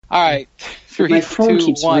All right. 3, My phone 2,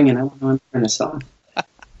 keeps 1. ringing. I don't know I'm turning this off.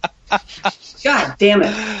 God damn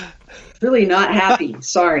it. Really not happy.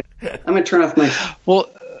 Sorry. I'm going to turn off my...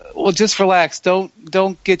 Well, just relax.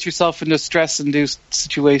 Don't get yourself into a stress-induced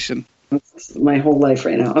situation. That's my whole life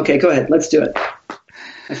right now. Okay, go ahead. Let's do it.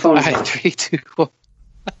 My phone is All right, off. 3, 2, 1.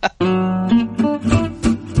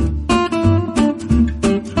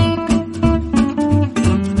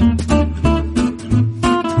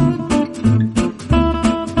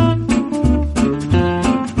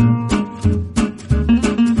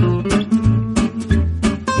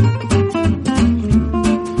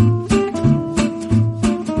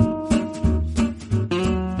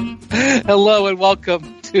 Hello and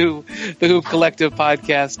welcome to the Hoop Collective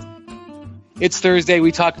podcast. It's Thursday.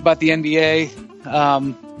 We talk about the NBA.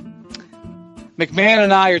 MacMahon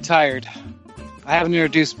and I are tired. I haven't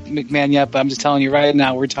introduced MacMahon yet, but I'm just telling you right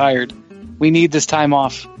now, we're tired. We need this time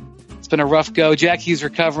off. It's been a rough go. Jackie's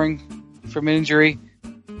recovering from injury,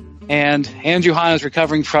 and Andrew Han is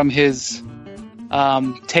recovering from his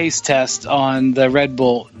taste test on the Red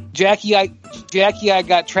Bull. Jackie, I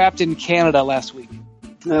got trapped in Canada last week.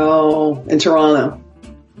 Oh, in Toronto.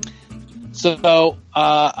 So the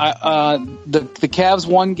Cavs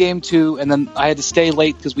won game 2, and then I had to stay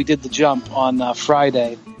late because we did the jump on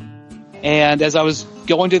Friday. And as I was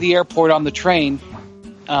going to the airport on the train,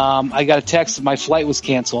 I got a text that my flight was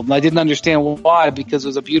canceled. And I didn't understand why, because it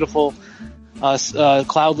was a beautiful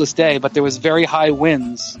cloudless day, but there was very high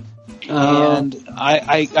winds. And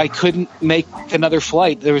I couldn't make another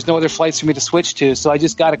flight. There was no other flights for me to switch to, so I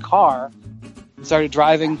just got a car and started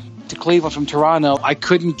driving to Cleveland from Toronto. I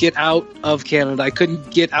couldn't get out of Canada. I couldn't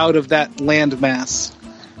get out of that landmass.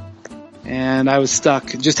 And I was stuck.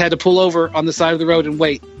 Just had to pull over on the side of the road and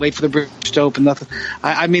wait for the bridge to open. Nothing.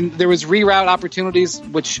 I mean, there was reroute opportunities,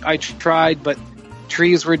 which I tried, but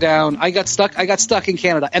trees were down. I got stuck in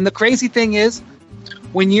Canada. And the crazy thing is,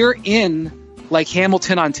 when you're in like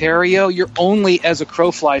Hamilton, Ontario, you're only, as a crow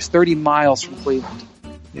flies, 30 miles from Cleveland.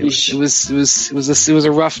 It was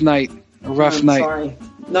a rough night. Sorry.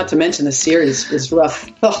 Not to mention the series was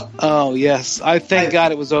rough. Oh, yes. Thank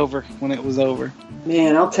God it was over when it was over.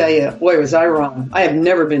 Man, I'll tell you, boy, was I wrong. I have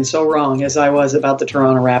never been so wrong as I was about the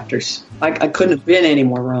Toronto Raptors. I couldn't have been any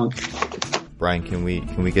more wrong. Brian, can we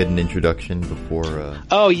get an introduction before?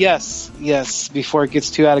 Oh, yes, before it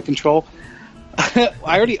gets too out of control. I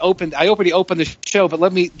already opened the show, but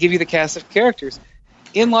let me give you the cast of characters.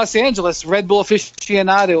 In Los Angeles, Red Bull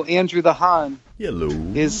aficionado Andrew the Han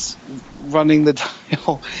is running the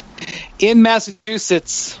dial. In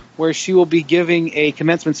Massachusetts, where she will be giving a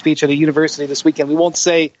commencement speech at a university this weekend. We won't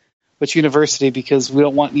say which university because we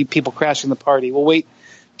don't want people crashing the party. We'll wait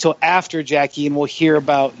till after, Jackie, and we'll hear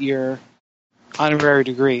about your honorary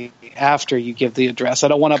degree after you give the address. I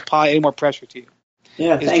don't want to apply any more pressure to you.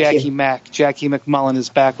 Yeah, thank you. Jackie MacMullan is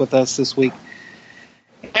back with us this week.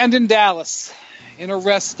 And in Dallas, in a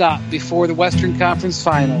rest stop before the Western Conference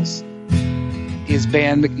Finals, is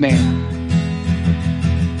Ban MacMahon.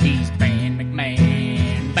 He's Ban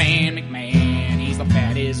MacMahon. He's the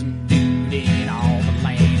baddest dude in all the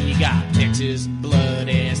land. You got Texas blood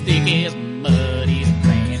as thick as mud. He's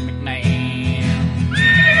Ban MacMahon.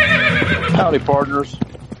 Howdy, partners.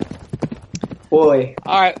 Boy.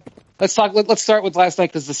 All right, let's start with last night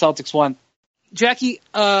because the Celtics won. Jackie,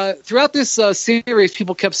 throughout this series,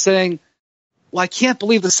 people kept saying, well, I can't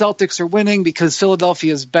believe the Celtics are winning because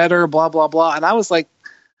Philadelphia is better, blah, blah, blah. And I was like,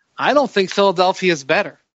 I don't think Philadelphia is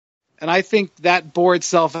better. And I think that bore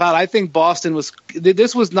itself out. I think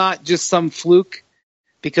this was not just some fluke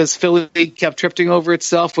because Philly kept tripping over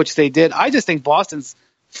itself, which they did. I just think Boston's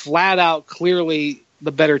flat out clearly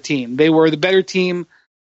the better team. They were the better team.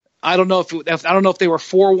 I don't know if they were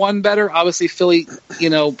 4-1 better. Obviously, Philly,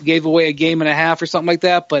 gave away a game and a half or something like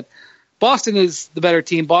that. But Boston is the better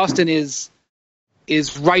team. Boston is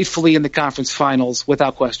rightfully in the conference finals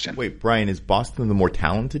without question. Wait, Brian, is Boston the more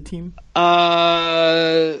talented team?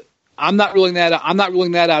 I'm not ruling that out. I'm not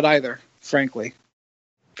ruling that out either, frankly.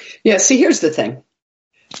 Yeah, see, here's the thing.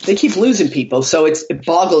 They keep losing people, so it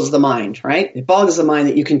boggles the mind, right? It boggles the mind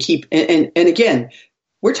that you can keep. And again,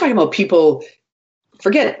 we're talking about people.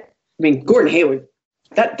 Forget it. I mean, Gordon Hayward.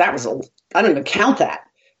 That was I don't even count that.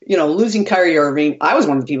 Losing Kyrie Irving. I was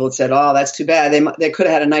one of the people that said, "Oh, that's too bad. They could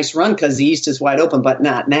have had a nice run because the East is wide open, but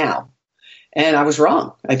not now." And I was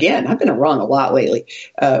wrong again. I've been wrong a lot lately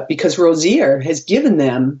because Rozier has given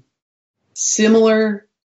them similar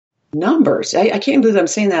numbers. I can't believe I'm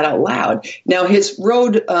saying that out loud. Now, his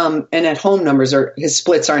road and at home numbers his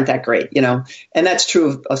splits aren't that great, and that's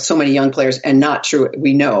true of so many young players and not true,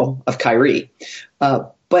 we know, of Kyrie.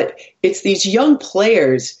 But it's these young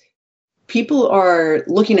players people are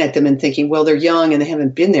looking at them and thinking, well, they're young and they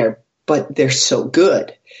haven't been there, but they're so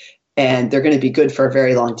good. And they're going to be good for a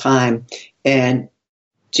very long time. And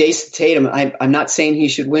Jason Tatum, I'm not saying he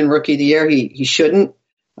should win Rookie of the Year. He shouldn't.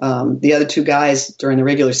 The other two guys during the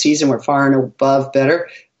regular season were far and above better,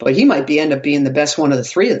 but he might end up being the best one of the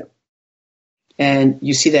three of them. And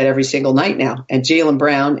you see that every single night now. And Jaylen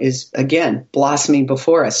Brown is, again, blossoming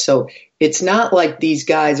before us. So it's not like these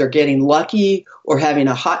guys are getting lucky or having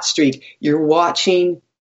a hot streak. You're watching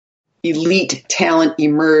elite talent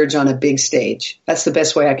emerge on a big stage. That's the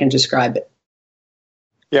best way I can describe it.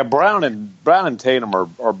 Yeah, Brown and Tatum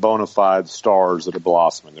are bona fide stars that are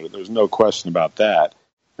blossoming. There's no question about that.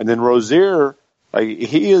 And then Rozier,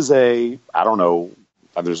 he is I don't know,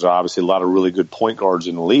 there's obviously a lot of really good point guards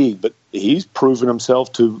in the league, but he's proven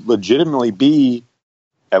himself to legitimately be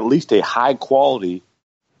at least a high-quality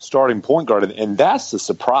starting point guard, and that's the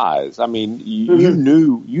surprise. I mean, you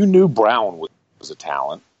knew Brown was a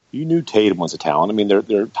talent. You knew Tatum was a talent. I mean,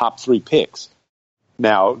 they're top three picks.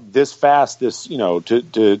 Now, this fast,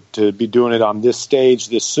 to be doing it on this stage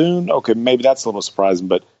this soon, okay, maybe that's a little surprising,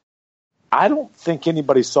 but I don't think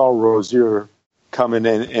anybody saw Rozier coming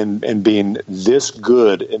in and being this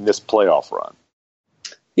good in this playoff run.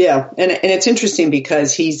 Yeah, and it's interesting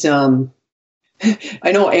because he's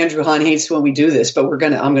I know Andrew Hahn hates when we do this, but I'm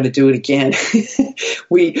gonna do it again.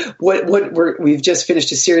 We've just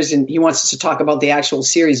finished a series, and he wants us to talk about the actual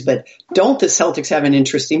series. But don't the Celtics have an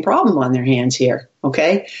interesting problem on their hands here?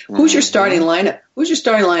 Okay, who's your starting lineup? Who's your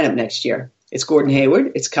starting lineup next year? It's Gordon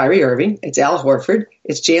Hayward, it's Kyrie Irving, it's Al Horford,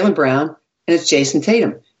 it's Jaylen Brown, and it's Jason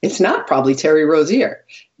Tatum. It's not probably Terry Rozier.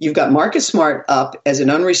 You've got Marcus Smart up as an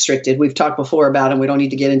unrestricted. We've talked before about him. We don't need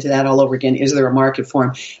to get into that all over again. Is there a market for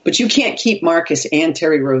him? But you can't keep Marcus and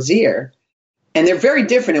Terry Rozier. And they're very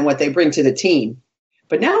different in what they bring to the team.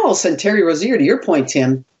 But now all of a sudden, Terry Rozier, to your point,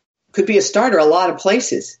 Tim, could be a starter a lot of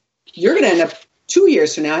places. You're going to end up 2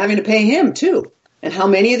 years from now having to pay him too. And how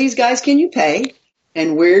many of these guys can you pay?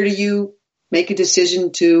 And where do you make a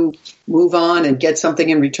decision to move on and get something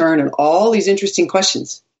in return? And all these interesting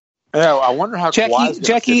questions. Yeah, I wonder how Kawhi's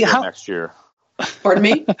going to fit next year. Pardon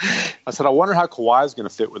me? I said, I wonder how Kawhi's going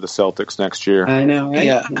to fit with the Celtics next year. I know, right?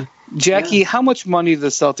 Yeah. Jackie, how much money do the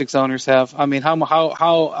Celtics owners have? I mean, how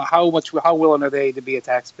willing are they to be a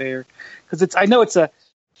taxpayer? Because I know it's a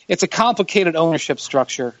complicated ownership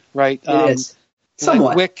structure, right? It is.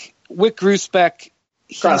 Somewhat. Like Wyc Grousbeck,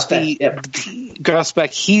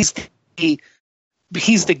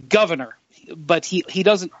 he's the governor, but he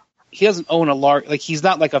doesn't own a large, like he's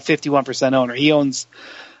not like a 51% owner. He owns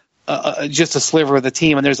just a sliver of the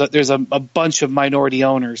team, and there's a bunch of minority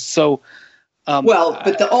owners. So,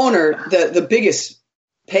 but the owner, the biggest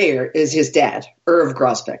payer is his dad, Irv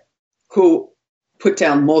Grousbeck, who put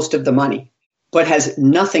down most of the money, but has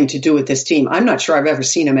nothing to do with this team. I'm not sure I've ever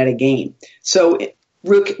seen him at a game. So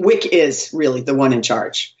Wyc is really the one in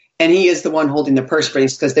charge. And he is the one holding the purse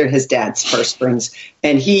strings because they're his dad's purse strings.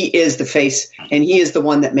 And he is the face, and he is the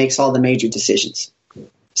one that makes all the major decisions.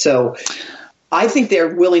 So I think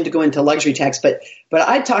they're willing to go into luxury tax. But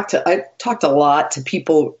I talked a lot to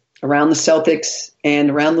people around the Celtics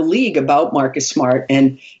and around the league about Marcus Smart.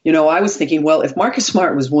 And, I was thinking, well, if Marcus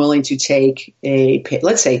Smart was willing to take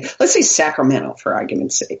let's say Sacramento, for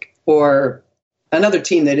argument's sake, or another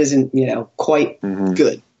team that isn't, quite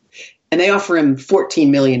good. And they offer him $14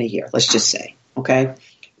 million a year, let's just say, okay?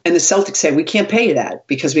 And the Celtics say, we can't pay you that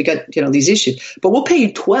because we got, these issues, but we'll pay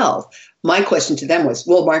you 12. My question to them was,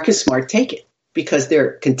 will Marcus Smart take it? Because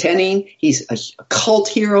they're contending. He's a cult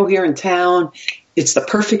hero here in town. It's the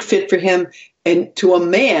perfect fit for him. And to a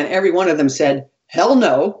man, every one of them said, hell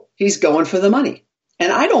no, he's going for the money.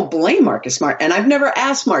 And I don't blame Marcus Smart. And I've never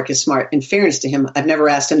asked Marcus Smart, in fairness to him, I've never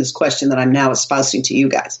asked him this question that I'm now espousing to you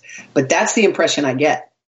guys. But that's the impression I get.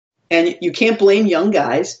 And you can't blame young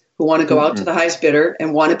guys who want to go out to the highest bidder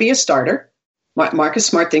and want to be a starter. Marcus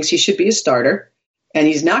Smart thinks he should be a starter, and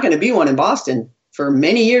he's not going to be one in Boston for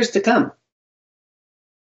many years to come.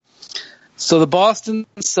 So the Boston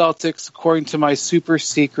Celtics, according to my super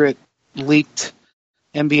secret leaked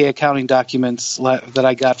NBA accounting documents that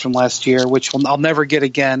I got from last year, which I'll never get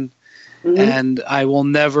again, and I will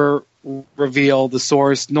never reveal the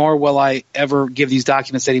source, nor will I ever give these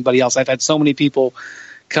documents to anybody else. I've had so many people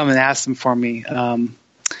come and ask them for me.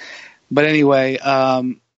 But anyway,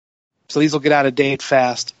 so these will get out of date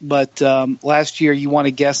fast. But last year, you want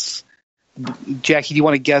to guess, Jackie, do you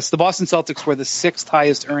want to guess? The Boston Celtics were the sixth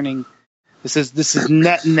highest earning. This is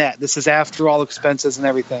net. This is after all expenses and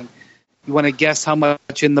everything. You want to guess how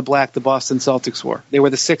much in the black the Boston Celtics were? They were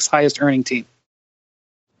the sixth highest earning team.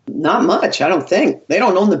 Not much, I don't think. They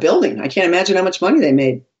don't own the building. I can't imagine how much money they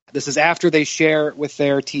made. This is after they share with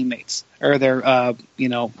their teammates or their Their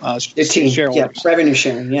team, shareholders. revenue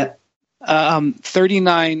sharing,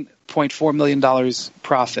 $39.4 million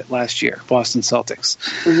profit last year, Boston Celtics.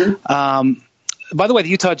 Mm-hmm. By the way, the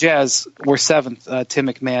Utah Jazz were seventh. Tim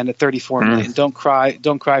MacMahon at $34 million. Don't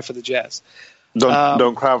cry for the Jazz.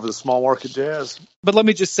 Don't cry for the small market Jazz. But let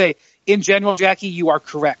me just say, in general, Jackie, you are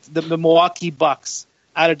correct. The Milwaukee Bucks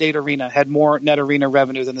out-of-date arena had more net arena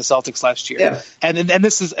revenue than the Celtics last year. Yeah. And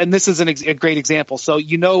this is a great example. So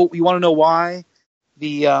you want to know why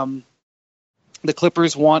the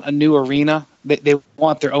Clippers want a new arena? They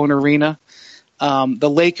want their own arena. The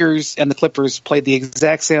Lakers and the Clippers played the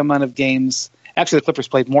exact same amount of games. Actually, the Clippers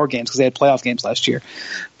played more games because they had playoff games last year.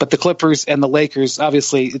 But the Clippers and the Lakers,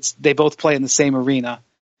 obviously, they both play in the same arena,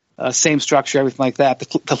 same structure, everything like that.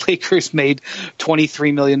 The Lakers made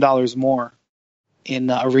 $23 million more in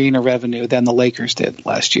arena revenue than the Lakers did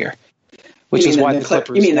last year, which is why the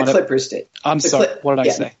Clippers. You mean the Clippers did? I'm sorry. What did I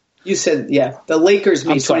say? You said the Lakers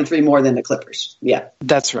made 23 more than the Clippers. Yeah,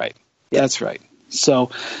 that's right. Yeah. That's right.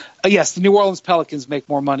 So, yes, the New Orleans Pelicans make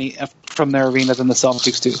more money from their arena than the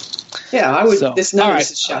Celtics do. Yeah, I would. So, this number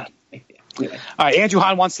is shocking. Anyway. All right, Andrew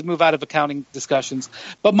Hahn wants to move out of accounting discussions,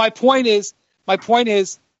 but my point is,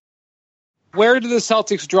 where do the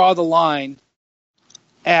Celtics draw the line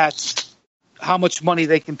at how much money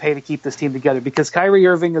they can pay to keep this team together? Because Kyrie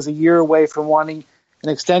Irving is a year away from wanting an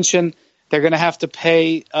extension. They're going to have to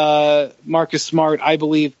pay Marcus Smart, I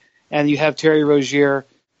believe, and you have Terry Rozier.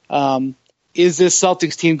 Is this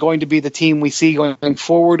Celtics team going to be the team we see going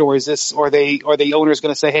forward, or the owners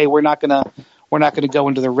going to say, "Hey, we're not going to go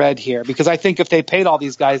into the red here"? Because I think if they paid all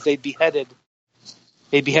these guys, they'd be headed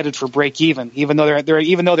for break even. Even though they're at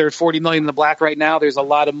 $40 million in the black right now, there's a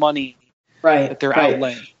lot of money that they're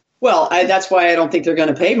outlaying. Well, that's why I don't think they're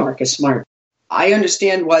going to pay Marcus Smart. I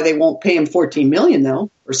understand why they won't pay him $14 million though,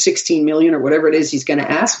 or $16 million, or whatever it is he's going to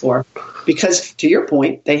ask for, because to your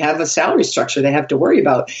point, they have a salary structure they have to worry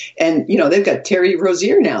about, and they've got Terry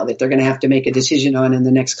Rozier now that they're going to have to make a decision on in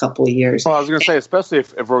the next couple of years. Well, I was going to say, especially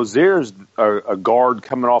if Rozier's a guard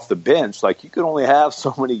coming off the bench, like you can only have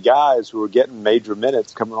so many guys who are getting major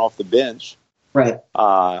minutes coming off the bench, right?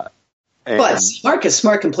 But Marcus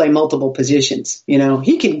Smart can play multiple positions.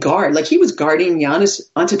 He can guard, like he was guarding Giannis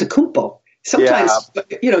Antetokounmpo. Sometimes,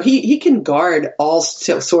 he can guard all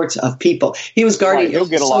sorts of people. He was guarding. Right. He'll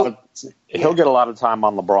get a lot of time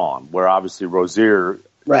on LeBron, where obviously Rozier,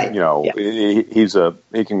 right?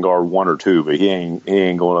 He can guard one or two, but he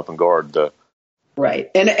ain't going up and guard the right.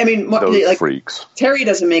 And I mean, those freaks. Terry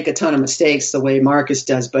doesn't make a ton of mistakes the way Marcus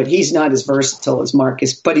does, but he's not as versatile as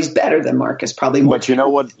Marcus. But he's better than Marcus, probably more. But you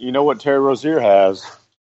know what Terry Rozier has,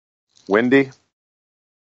 Wendy?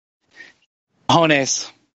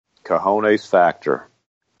 Cojones factor.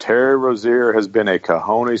 Terry Rozier has been a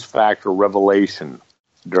cojones factor revelation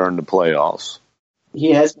during the playoffs.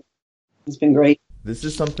 He has. He's been great. This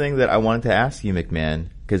is something that I wanted to ask you, MacMahon,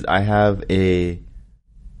 because I have a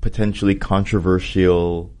potentially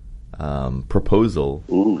controversial proposal.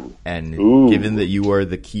 Ooh. And given that you are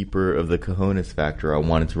the keeper of the cojones factor, I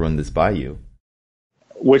wanted to run this by you.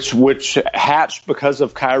 Which hatched because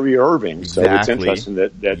of Kyrie Irving. So it's interesting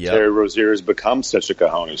that Terry Rozier has become such a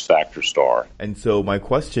cojones factor star. And so my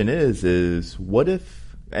question is what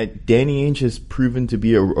if Danny Ainge has proven to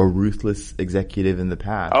be a ruthless executive in the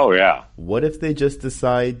past? Oh, yeah. What if they just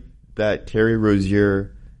decide that Terry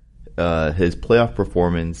Rozier, his playoff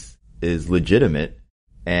performance is legitimate,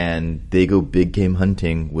 and they go big game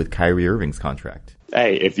hunting with Kyrie Irving's contract?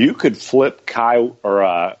 Hey, if you could flip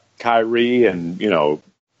Kyrie and,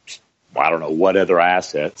 I don't know what other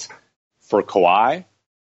assets for Kawhi,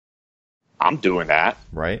 I'm doing that.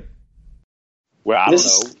 Right. Well, I don't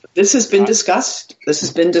know. This has been discussed. This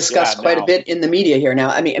has been discussed quite a bit in the media here now.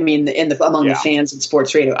 I mean, among the fans and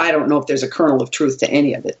sports radio. I don't know if there's a kernel of truth to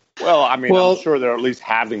any of it. Well, I mean, I'm sure they're at least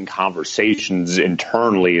having conversations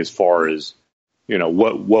internally as far as,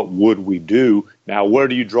 what would we do? Now, where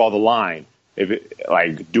do you draw the line?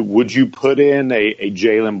 Would you put in a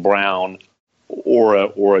Jaylen Brown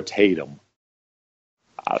or a Tatum?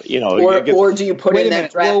 Or do you put in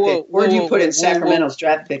that draft pick? Or do you put in Sacramento's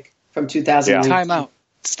draft pick from 2008? Time out.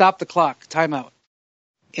 Stop the clock. Time out.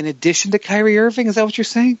 In addition to Kyrie Irving, is that what you're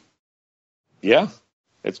saying? Yeah,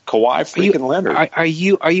 it's Kawhi freaking Leonard. Are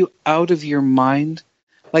you out of your mind?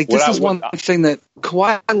 This is one thing that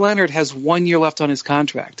Kawhi Leonard has 1 year left on his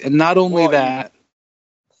contract, and not only that.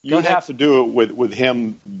 You have to do it with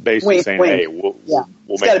him basically saying, "Hey, we'll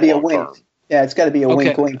it's make got to be a wink." Term. Yeah, it's got to be a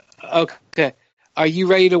wink. Okay. Are you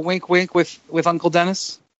ready to wink with Uncle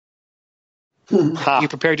Dennis? You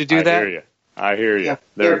prepared to do that? I hear you.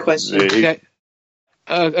 Fair question.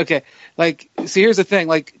 Okay. Like, so here's the thing.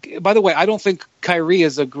 Like, by the way, I don't think Kyrie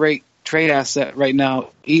is a great trade asset right now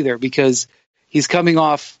either, because he's coming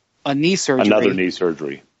off a knee surgery. Another knee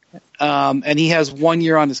surgery. And he has 1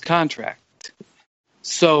 year on his contract.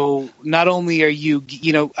 So not only are you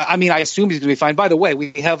know, I mean, I assume he's going to be fine. By the way,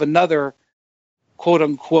 we have another quote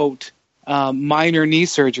unquote minor knee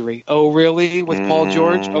surgery. Oh, really? With Paul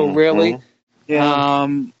George? Oh, really? Yeah.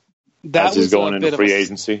 That was going into free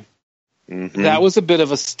agency. That was a bit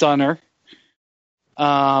of a stunner.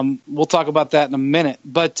 We'll talk about that in a minute.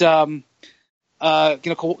 But you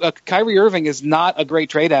know, Kyrie Irving is not a great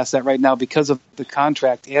trade asset right now because of the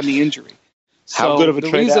contract and the injury. How good of a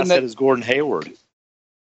trade asset is Gordon Hayward?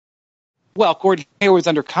 Well, Gordon Hayward's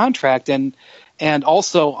under contract, and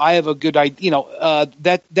also I have a good idea. You know,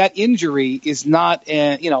 that injury is not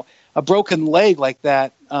a broken leg like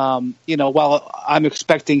that. You know, while I'm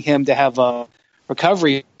expecting him to have a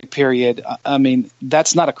recovery period, I mean,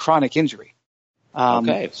 that's not a chronic injury.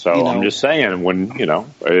 Okay, so I'm just saying, when, you know,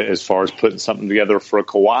 as far as putting something together for a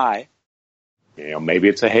Kawhi, you know, maybe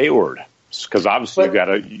it's a Hayward, because obviously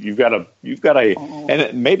you've got a,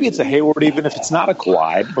 and maybe it's a Hayward even if it's not a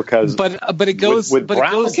Kawhi, because but it goes with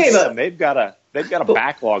Brown. Okay, but they've got a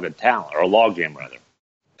backlog of talent, or a log game rather.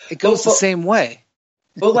 It goes the same way.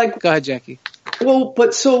 Well, like, go ahead, Jackie. Well,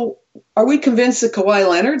 but so are we convinced that Kawhi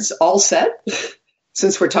Leonard's all set?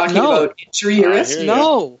 Since we're talking about injury risk?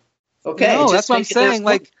 No. Okay. No, that's what I'm saying.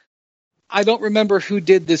 Like, I don't remember who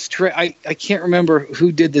did this trade. I can't remember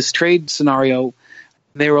who did this trade scenario.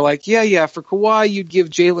 They were like, yeah, for Kawhi, you'd give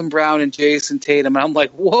Jaylen Brown and Jason Tatum. And I'm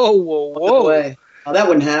like, whoa. No way. Oh, that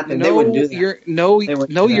wouldn't happen. They wouldn't do that.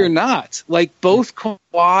 You're not. Like, both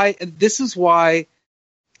Kawhi, and this is why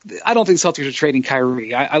I don't think Celtics are trading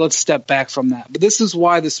Kyrie. Let's step back from that. But this is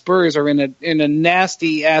why the Spurs are in a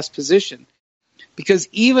nasty ass position. Because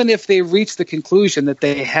even if they reach the conclusion that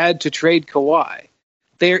they had to trade Kawhi,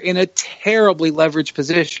 they're in a terribly leveraged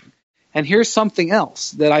position. And here's something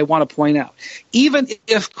else that I want to point out. Even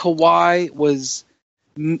if Kawhi was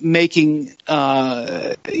making, eyelash,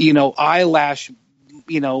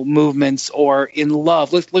 movements or in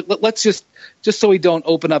love, let's just so we don't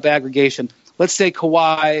open up aggregation. Let's say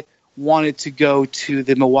Kawhi wanted to go to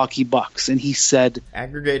the Milwaukee Bucks, and he said,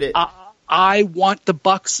 "Aggregate it. I want the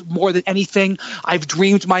Bucks more than anything. I've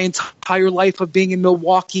dreamed my entire life of being in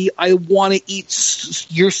Milwaukee. I want to eat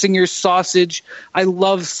your Singer's sausage. I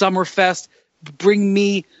love Summerfest. Bring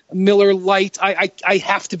me Miller Lite. I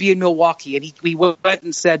have to be in Milwaukee." And he went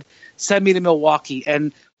and said, "Send me to Milwaukee."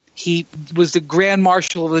 And he was the Grand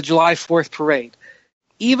Marshal of the July 4th parade.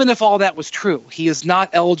 Even if all that was true, he is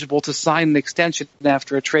not eligible to sign an extension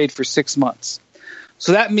after a trade for 6 months.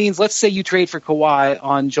 So that means, let's say you trade for Kawhi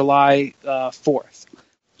on July 4th.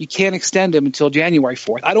 You can't extend him until January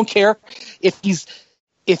 4th. I don't care if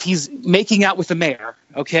he's making out with the mayor,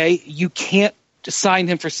 okay? You can't sign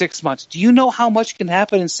him for 6 months. Do you know how much can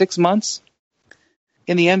happen in 6 months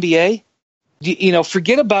in the NBA?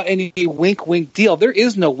 Forget about any wink deal. There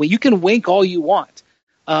is no wink. You can wink all you want.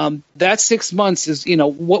 That 6 months is,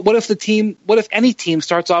 what if any team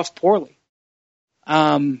starts off poorly?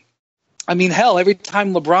 I mean, hell, every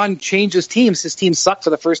time LeBron changes teams, his teams suck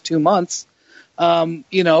for the first 2 months. Even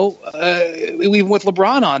with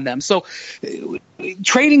LeBron on them. So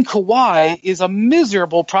trading Kawhi is a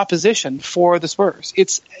miserable proposition for the Spurs.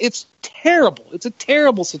 It's terrible. It's a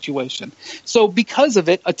terrible situation. So because of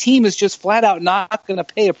it, a team is just flat out not going to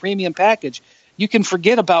pay a premium package. You can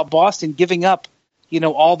forget about Boston giving up,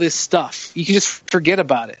 all this stuff. You can just forget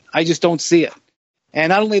about it. I just don't see it.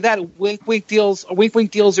 And not only that, wink deals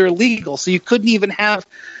are illegal. So you couldn't even have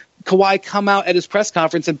Kawhi come out at his press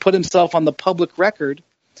conference and put himself on the public record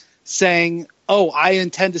saying, "Oh, I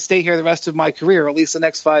intend to stay here the rest of my career, or at least the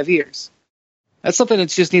next 5 years." That's something that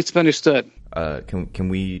just needs to be understood. Can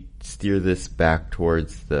we steer this back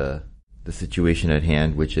towards the situation at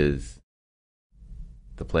hand, which is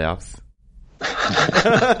the playoffs?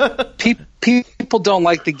 People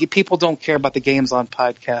don't care about the games on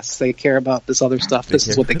podcasts. They care about this other stuff. This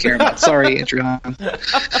is what they care about. Sorry, Andrew.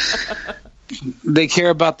 They care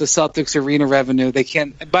about the Celtics arena revenue. They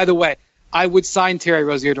can't. By the way, I would sign Terry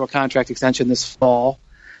Rozier to a contract extension this fall,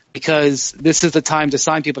 because this is the time to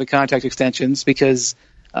sign people to contract extensions, because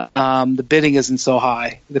the bidding isn't so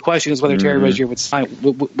high. The question is whether Terry Rozier would sign it.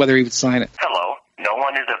 Hello, no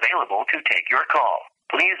one is available to take your call.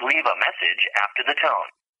 Please leave a message after the tone.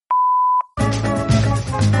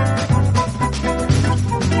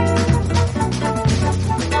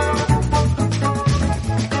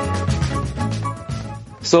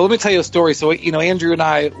 So let me tell you a story. So, Andrew and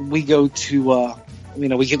I, we go to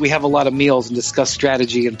we have a lot of meals and discuss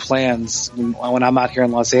strategy and plans when I'm out here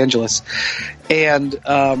in Los Angeles. And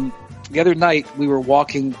the other night we were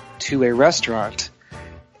walking to a restaurant,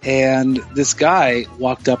 and this guy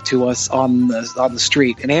walked up to us on the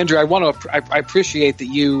street. And Andrew, I appreciate that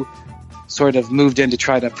you sort of moved in to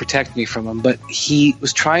try to protect me from him, but he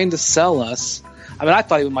was trying to sell us. I mean, I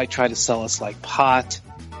thought he might try to sell us like pot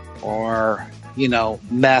or,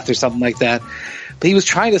 meth or something like that. But he was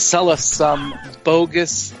trying to sell us some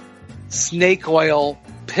bogus snake oil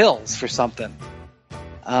pills for something.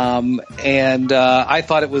 And I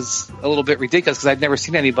thought it was a little bit ridiculous because I'd never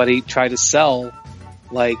seen anybody try to sell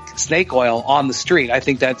like snake oil on the street. I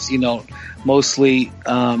think that's, mostly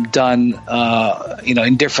done,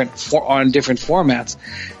 in different formats.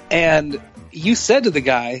 And you said to the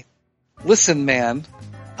guy, listen, man,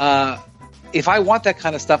 if I want that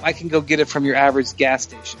kind of stuff, I can go get it from your average gas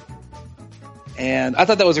station. And I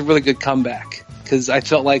thought that was a really good comeback because I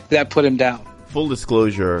felt like that put him down. Full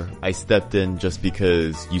disclosure, I stepped in just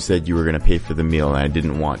because you said you were going to pay for the meal, and I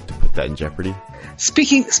didn't want to put that in jeopardy.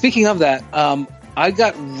 Speaking of that, I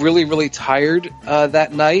got really, really tired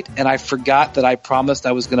that night, and I forgot that I promised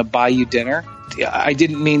I was going to buy you dinner. I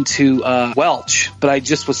didn't mean to welch, but I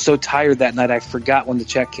just was so tired that night I forgot when the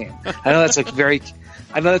check came. I know that's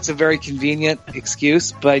a very convenient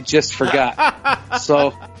excuse, but I just forgot.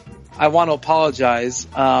 So I want to apologize.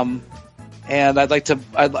 And I'd like to,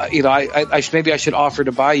 maybe I should offer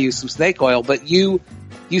to buy you some snake oil, but you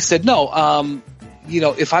said no.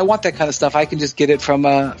 If I want that kind of stuff, I can just get it from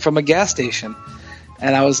a gas station.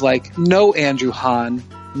 And I was like, no, Andrew Hahn,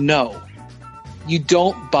 no. You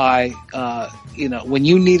don't buy, when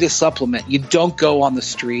you need a supplement, you don't go on the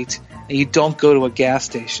street and you don't go to a gas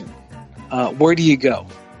station. Where do you go?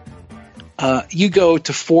 You go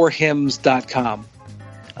to forhims.com,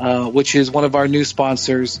 which is one of our new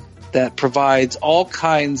sponsors that provides all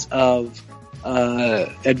kinds of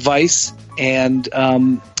advice and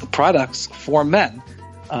products for men.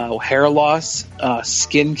 Hair loss,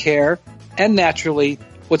 skin care, and naturally,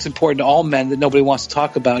 what's important to all men that nobody wants to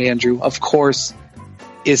talk about, Andrew, of course,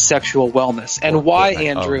 is sexual wellness. And why,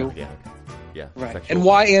 Andrew? Yeah. Right. And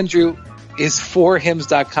why, Andrew, is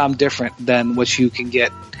forhims.com different than what you can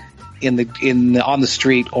get on the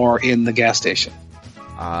street or in the gas station?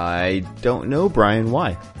 I don't know, Brian.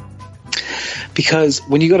 Why? Because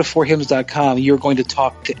when you go to forhims.com, you're going to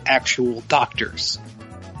talk to actual doctors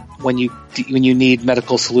when you need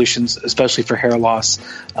medical solutions, especially for hair loss,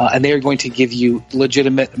 and they are going to give you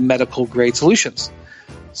legitimate medical grade solutions.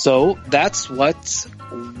 So that's what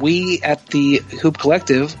we at the Hoop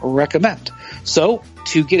Collective recommend. So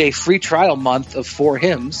to get a free trial month of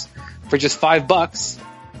 4Hims for just $5,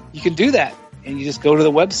 you can do that. And you just go to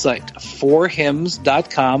the website,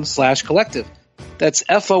 forhims.com/collective. That's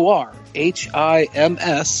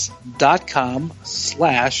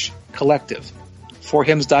forhims.com/collective.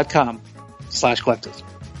 forhims.com/collective.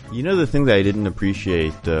 The thing that I didn't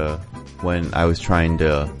appreciate when I was trying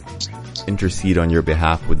to intercede on your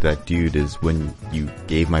behalf with that dude is when you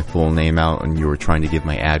gave my full name out and you were trying to give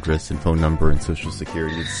my address and phone number and social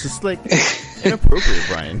security. It's just like inappropriate,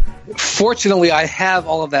 Brian. Fortunately, I have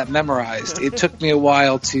all of that memorized. It took me a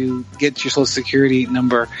while to get your social security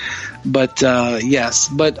number, but yes.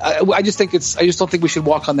 But I just don't think we should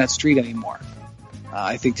walk on that street anymore.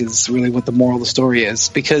 I think is really what the moral of the story is,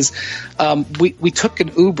 because we took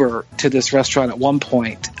an Uber to this restaurant at one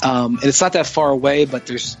point, and it's not that far away, but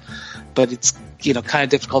it's kind of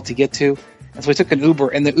difficult to get to. And so we took an Uber,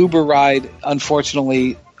 and the Uber ride,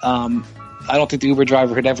 unfortunately, I don't think the Uber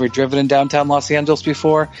driver had ever driven in downtown Los Angeles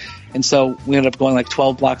before, and so we ended up going like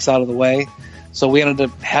 12 blocks out of the way. So we ended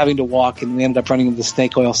up having to walk, and we ended up running into the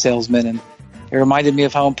snake oil salesman, and it reminded me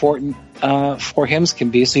of how important 4Hims can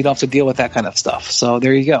be, so you don't have to deal with that kind of stuff. So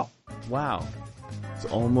there you go. Wow. It's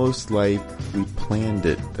almost like we planned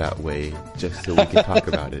it that way just so we could talk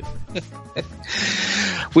about it.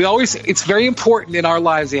 It's very important in our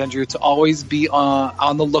lives, Andrew, to always be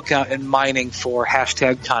on the lookout and mining for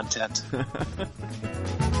hashtag content.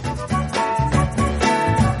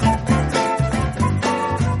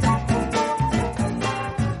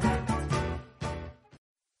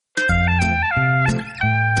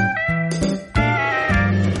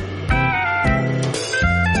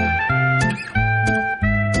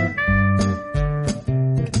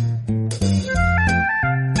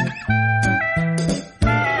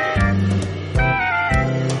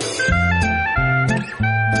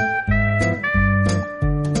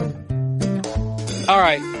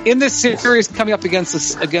 In this series coming up against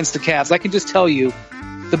the Cavs, I can just tell you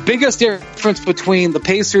the biggest difference between the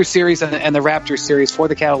Pacers series and the Raptors series for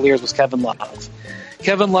the Cavaliers was Kevin Love.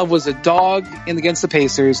 Kevin Love was a dog against the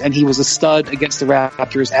Pacers, and he was a stud against the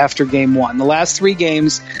Raptors after Game 1. The last 3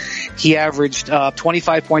 games, he averaged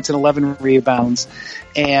 25 points and 11 rebounds,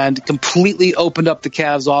 and completely opened up the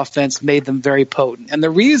Cavs' offense, made them very potent. And the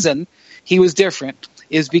reason he was different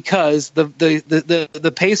is because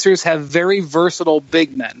the Pacers have very versatile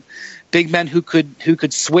big men who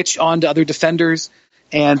could switch on to other defenders,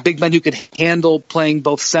 and big men who could handle playing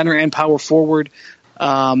both center and power forward.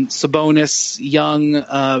 Sabonis,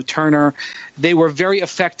 Young, Turner, they were very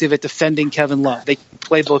effective at defending Kevin Love. They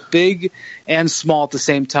play both big and small at the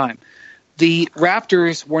same time. The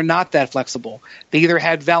Raptors were not that flexible. They either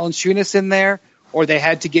had Valanciunas in there or they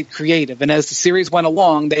had to get creative. And as the series went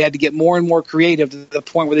along, they had to get more and more creative to the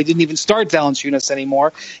point where they didn't even start Valanciunas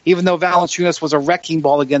anymore, even though Valanciunas was a wrecking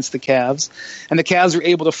ball against the Cavs. And the Cavs were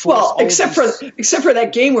able to force except for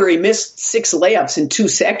that game where he missed 6 layups in 2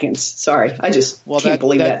 seconds. Sorry, I just can't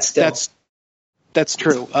believe that still. That's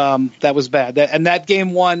true. That was bad. And that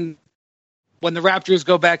Game 1, when the Raptors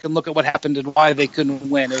go back and look at what happened and why they couldn't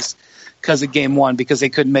win, is because of Game 1, because they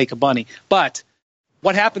couldn't make a bunny. But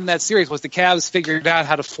what happened in that series was the Cavs figured out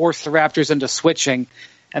how to force the Raptors into switching,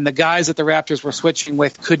 and the guys that the Raptors were switching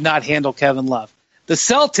with could not handle Kevin Love. The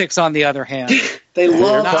Celtics, on the other hand, they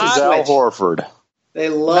love Al Horford. They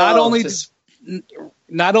love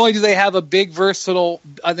not only do they have a big versatile,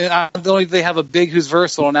 not only do they have a big who's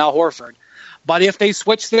versatile in Al Horford, but if they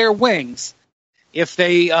switch their wings, if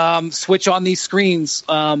they switch on these screens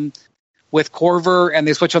with Korver and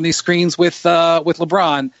they switch on these screens with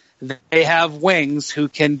LeBron, they have wings who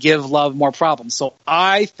can give Love more problems. So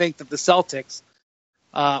I think that the Celtics,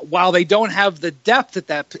 while they don't have the depth at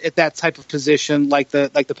that type of position like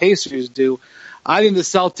the Pacers do, I think the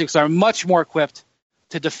Celtics are much more equipped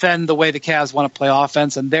to defend the way the Cavs want to play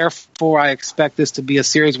offense, and therefore I expect this to be a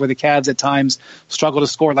series where the Cavs at times struggle to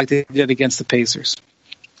score like they did against the Pacers.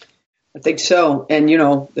 I think so. And,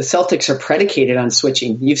 the Celtics are predicated on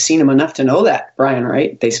switching. You've seen them enough to know that, Brian,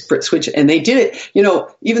 right? They switch, and they did it.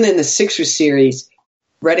 Even in the Sixers series,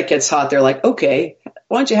 Reddit gets hot. They're like, okay,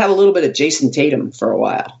 why don't you have a little bit of Jason Tatum for a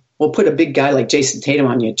while? We'll put a big guy like Jason Tatum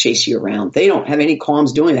on you and chase you around. They don't have any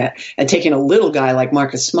qualms doing that. And taking a little guy like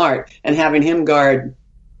Marcus Smart and having him guard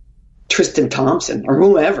Tristan Thompson or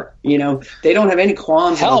whoever, they don't have any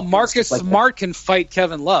qualms. Hell, Marcus Smart can fight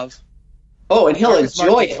Kevin Love. Oh, and he'll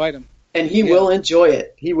enjoy it. Fight him. And he will enjoy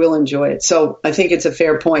it. He will enjoy it. So I think it's a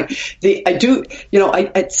fair point.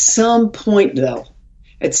 At some point,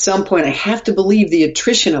 I have to believe the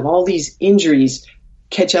attrition of all these injuries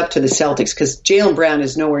catch up to the Celtics, because Jaylen Brown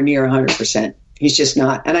is nowhere near 100%. He's just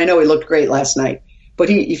not. And I know he looked great last night, but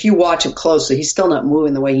if you watch him closely, he's still not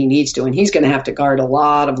moving the way he needs to, and he's going to have to guard a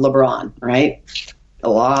lot of LeBron, right? A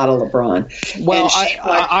lot of LeBron. Well,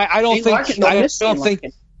 I don't think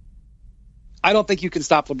you can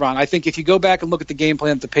stop LeBron. I think if you go back and look at the game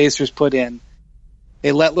plan that the Pacers put in,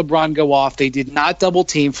 they let LeBron go off. They did not double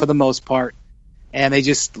team for the most part, and they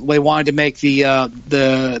wanted to make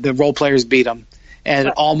the role players beat them, and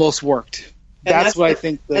it almost worked. That's what I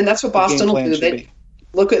think. And that's what Boston will do. They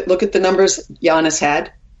look at the numbers Giannis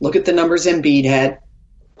had. Look at the numbers Embiid had.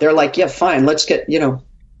 They're like, yeah, fine. Let's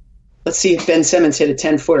see if Ben Simmons hit a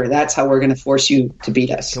 10-footer. That's how we're going to force you to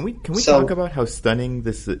beat us. Can we talk about how stunning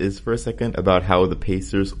this is for a second? About how the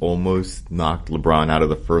Pacers almost knocked LeBron out of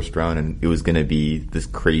the first round, and it was going to be this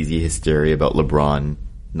crazy hysteria about LeBron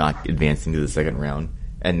not advancing to the second round.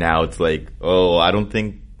 And now it's like, I don't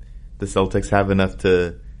think the Celtics have enough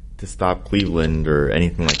to stop Cleveland or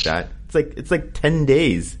anything like that. It's like 10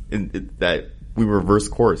 days that we reverse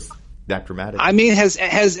course. That dramatic. I mean,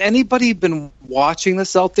 has anybody been watching the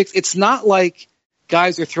Celtics? It's not like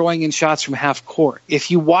guys are throwing in shots from half court.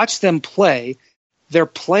 If you watch them play, they're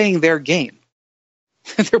playing their game.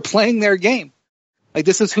 They're playing their game. Like,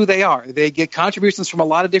 this is who they are. They get contributions from a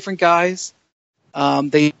lot of different guys.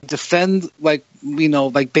 They defend like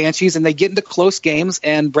banshees, and they get into close games,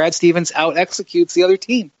 and Brad Stevens out executes the other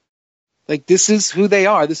team. Like, this is who they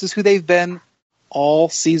are. This is who they've been all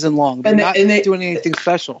season long. They're not doing anything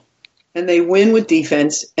special. And they win with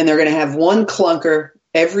defense, and they're going to have one clunker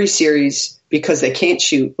every series because they can't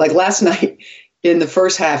shoot. Like last night in the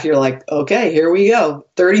first half, you're like, okay, here we go.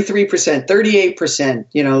 33%,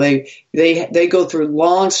 38%. They go through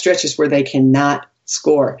long stretches where they cannot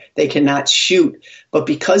score. They cannot shoot. But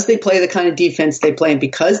because they play the kind of defense they play, and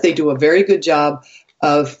because they do a very good job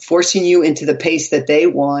of forcing you into the pace that they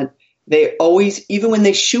want, they always, even when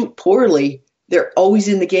they shoot poorly, they're always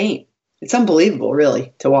in the game. It's unbelievable,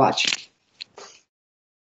 really, to watch.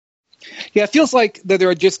 Yeah, it feels like that there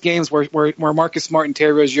are just games where Marcus Smart and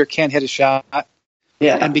Terry Rozier can't hit a shot.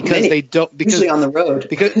 Yeah, and because they don't, because usually on the road,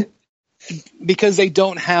 because they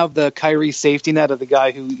don't have the Kyrie safety net of the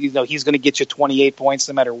guy who, he's going to get you 28 points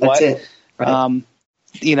no matter what. That's it. Right.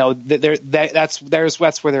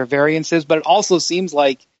 That's where their variance is. But it also seems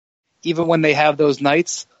like even when they have those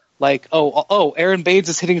nights, like, Aaron Baines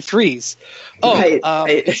is hitting threes.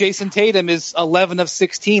 Right. Jason Tatum is 11 of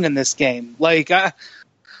 16 in this game. Like,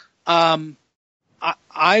 I'm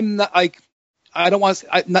not like, I'm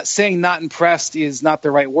not saying not impressed is not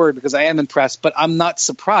the right word, because I am impressed, but I'm not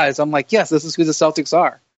surprised. I'm like, yes, this is who the Celtics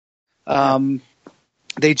are.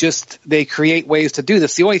 They create ways to do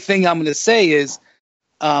this. The only thing I'm going to say is,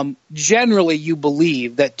 generally you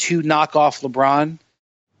believe that to knock off LeBron,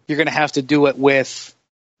 you're going to have to do it with,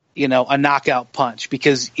 a knockout punch,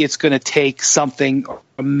 because it's going to take something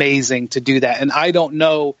amazing to do that. And I don't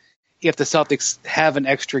know if the Celtics have an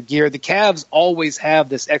extra gear. The Cavs always have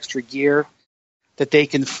this extra gear that they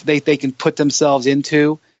can put themselves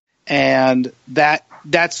into, and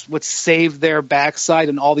that's what saved their backside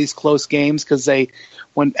in all these close games, because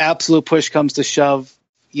when absolute push comes to shove,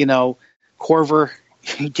 Korver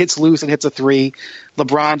gets loose and hits a three.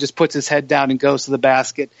 LeBron just puts his head down and goes to the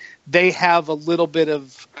basket. They have a little bit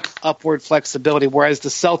of upward flexibility, whereas the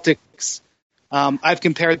Celtics, I've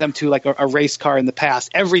compared them to like a race car in the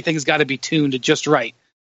past. Everything's got to be tuned just right.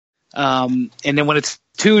 And then when it's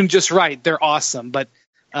tuned just right, they're awesome. But,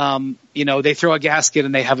 they throw a gasket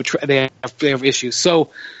and they have issues. So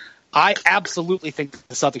I absolutely think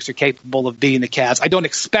the Celtics are capable of beating the Cavs. I don't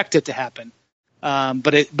expect it to happen.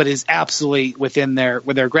 But it is absolutely within their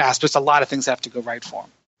grasp. Just a lot of things have to go right for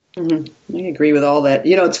them. Mm-hmm. I agree with all that.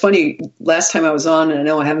 It's funny. Last time I was on, and I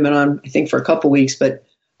know I haven't been on, I think, for a couple weeks, but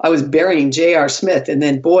I was burying J.R. Smith, and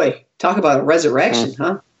then, boy, talk about a resurrection,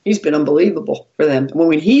 huh? He's been unbelievable for them.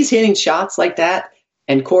 When he's hitting shots like that,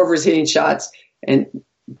 and Korver's hitting shots, and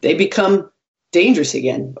they become dangerous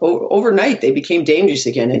again. Overnight, they became dangerous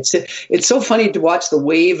again. It's so funny to watch the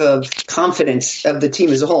wave of confidence of the team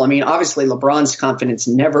as a whole. I mean, obviously, LeBron's confidence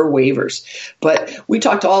never wavers. But we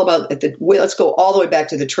talked all about let's go all the way back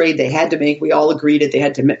to the trade they had to make. We all agreed that they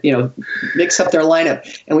had to, mix up their lineup.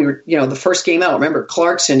 And we were, the first game out. Remember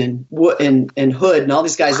Clarkson and Hood and all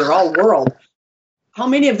these guys. They're all world. How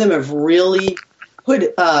many of them have really?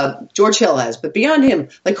 Hood, George Hill has, but beyond him,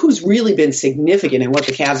 like, who's really been significant in what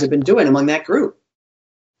the Cavs have been doing among that group?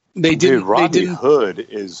 Rodney Hood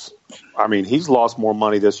is, he's lost more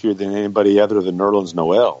money this year than anybody other than Nerlens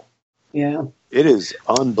Noel. Yeah. It is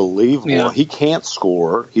unbelievable. Yeah. He can't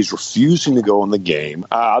score. He's refusing to go in the game.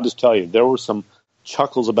 I'll just tell you, there were some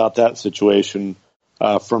chuckles about that situation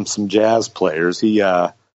from some Jazz players. He's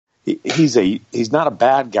not a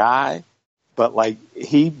bad guy. But,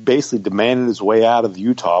 he basically demanded his way out of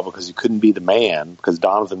Utah because he couldn't be the man, because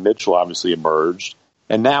Donovan Mitchell obviously emerged.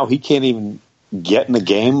 And now he can't even get in the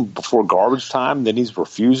game before garbage time. Then he's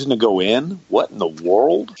refusing to go in. What in the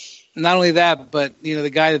world? Not only that, but, the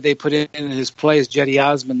guy that they put in his place, Jetty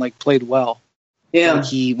Osman, played well. Yeah.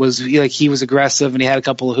 He was aggressive, and he had a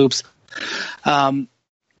couple of hoops.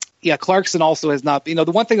 Clarkson also has not – the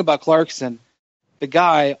one thing about Clarkson, the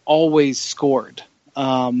guy always scored.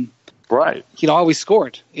 Right. He always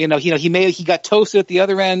scored. He got toasted at the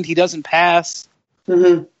other end. He doesn't pass.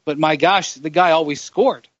 Mm-hmm. But my gosh, the guy always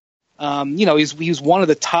scored. He's one of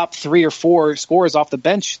the top 3 or 4 scorers off the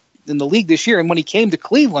bench in the league this year. And when he came to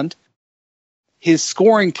Cleveland, his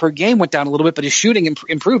scoring per game went down a little bit, but his shooting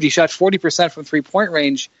improved. He shot 40% from 3-point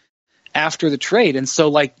range after the trade. And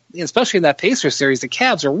so, especially in that Pacers series, the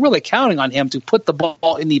Cavs are really counting on him to put the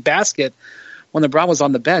ball in the basket when LeBron was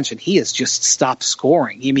on the bench, and he has just stopped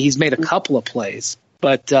scoring. He's made a couple of plays,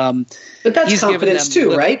 but that's confidence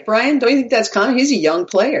too, right, Brian? Don't you think that's confidence? He's a young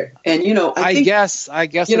player, and I guess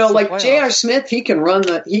J.R. Smith, he can ride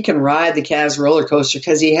the Cavs roller coaster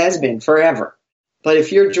because he has been forever. But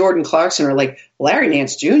if you're Jordan Clarkson or like Larry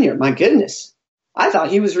Nance Jr., my goodness, I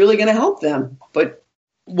thought he was really going to help them, but.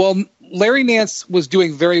 Well, Larry Nance was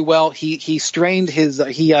doing very well. He strained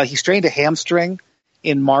he strained a hamstring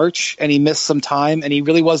in March, and he missed some time, and he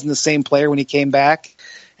really wasn't the same player when he came back.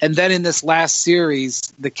 And then in this last series,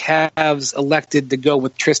 the Cavs elected to go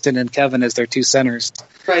with Tristan and Kevin as their 2 centers.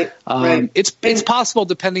 Right. It's possible,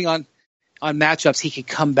 depending on matchups, he could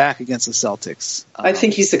come back against the Celtics. I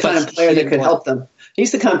think he's the kind of player that could help them.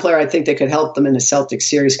 He's the kind of player I think that could help them in the Celtics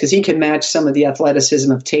series, because he can match some of the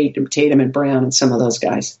athleticism of Tatum and Brown and some of those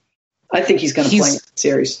guys. I think he's going to play in the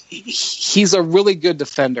series. He's a really good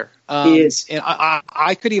defender. He is. And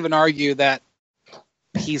I could even argue that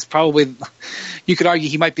he's probably – you could argue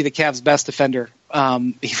he might be the Cavs' best defender,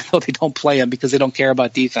 even though they don't play him because they don't care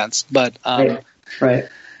about defense. But right.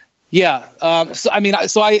 Yeah.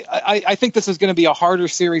 I think this is going to be a harder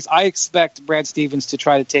series. I expect Brad Stevens to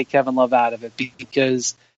try to take Kevin Love out of it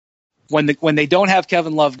because when they don't have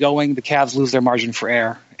Kevin Love going, the Cavs lose their margin for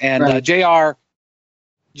error. And right. JR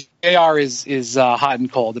is hot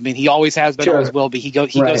and cold. I mean, he always has been, always will be. He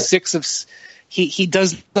goes 6 of. He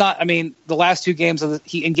does not. I mean, the last 2 games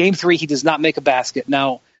in Game 3 he does not make a basket.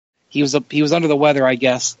 Now he was under the weather, I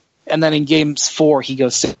guess, and then in Games 4 he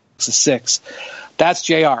goes 6 of 6. That's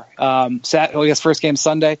JR. I guess first game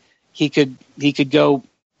Sunday he could go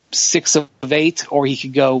 6 of 8 or he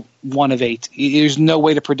could go 1 of 8. There's no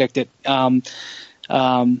way to predict it. But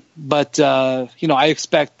I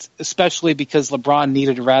expect, especially because LeBron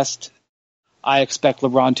needed rest, I expect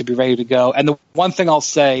LeBron to be ready to go. And the one thing I'll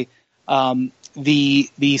say,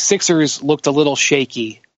 the Sixers looked a little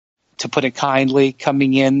shaky, to put it kindly,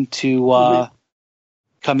 coming into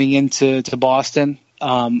Boston.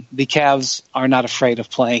 The Cavs are not afraid of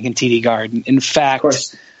playing in TD Garden. In fact, of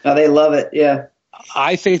course. Oh, they love it. Yeah.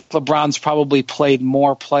 I think LeBron's probably played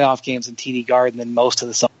more playoff games in TD Garden than most of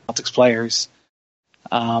the Celtics players.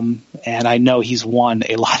 And I know he's won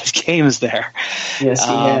a lot of games there. Yes,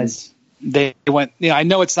 he has. They went, I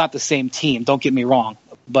know it's not the same team, don't get me wrong,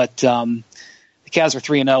 but the Cavs were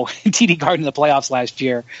 3-0 in TD Garden in the playoffs last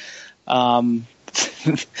year.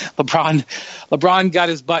 LeBron got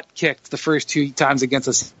his butt kicked the first 2 times against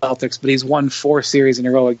the Celtics, but he's won 4 series in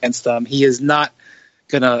a row against them. He is not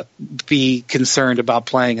going to be concerned about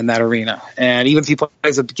playing in that arena. And even if he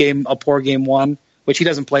plays a poor game 1, which he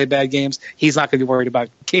doesn't play bad games, he's not going to be worried about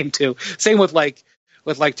game 2. Same with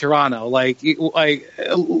Toronto.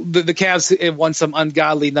 The Cavs have won some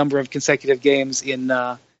ungodly number of consecutive games in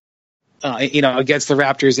against the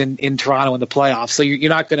Raptors in Toronto in the playoffs. So you're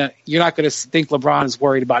not gonna think LeBron is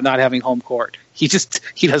worried about not having home court. He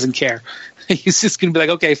doesn't care. He's just gonna be like,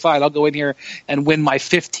 okay, fine, I'll go in here and win my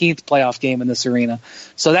 15th playoff game in this arena.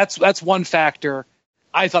 So that's one factor.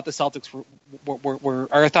 I thought the Celtics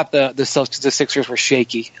I thought the Sixers were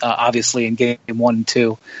shaky, obviously in game 1 and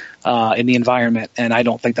 2 in the environment, and I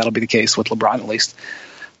don't think that'll be the case with LeBron at least.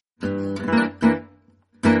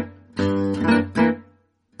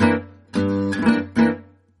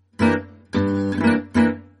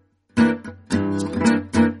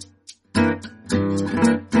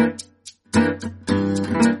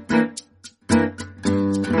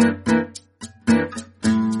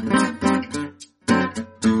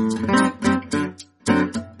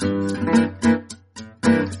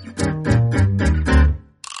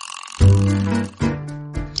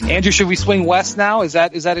 Andrew, should we swing west now? Is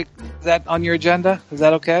that on your agenda? Is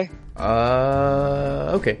that okay?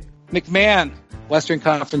 Okay. MacMahon, Western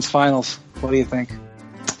Conference Finals. What do you think?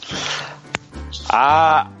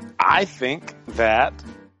 I think that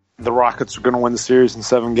the Rockets are going to win the series in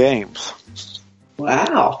 7 games.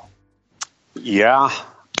 Wow. Yeah,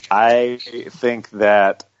 I think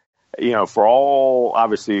that, for all,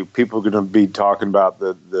 obviously, people are going to be talking about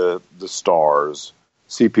the stars,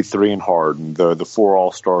 CP3 and Harden, the 4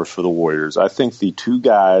 all-stars for the Warriors. I think the 2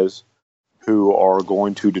 guys who are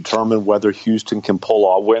going to determine whether Houston can pull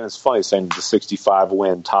off win. It's funny saying the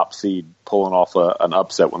 65-win top seed pulling off an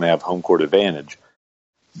upset when they have home court advantage.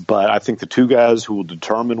 But I think the 2 guys who will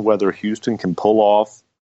determine whether Houston can pull off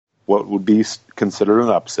what would be considered an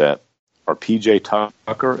upset are P.J.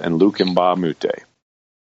 Tucker and Luke Mbah-a-Moute.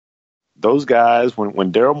 Those guys,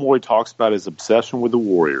 when Daryl Morey talks about his obsession with the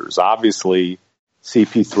Warriors, obviously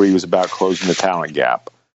CP3 was about closing the talent gap.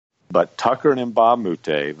 But Tucker and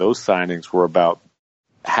Mbah-a-Moute, those signings were about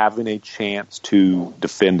having a chance to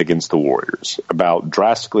defend against the Warriors, about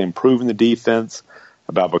drastically improving the defense,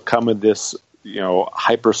 about becoming this,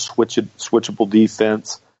 hyper switchable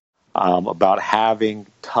defense, about having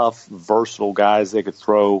tough, versatile guys they could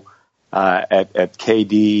throw at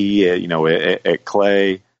KD, at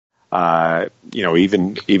Clay,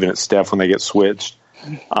 even at Steph when they get switched.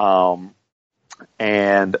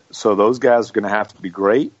 And so those guys are going to have to be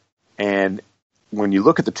great. And when you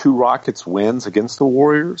look at the 2 Rockets wins against the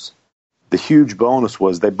Warriors, the huge bonus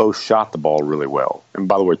was they both shot the ball really well. And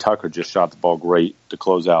by the way, Tucker just shot the ball great to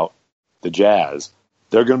close out the Jazz.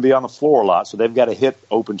 They're going to be on the floor a lot, so they've got to hit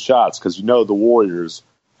open shots because the Warriors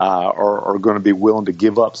are going to be willing to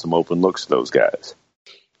give up some open looks to those guys.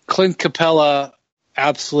 Clint Capella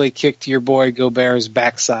absolutely kicked your boy Gobert's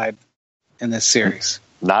backside in this series.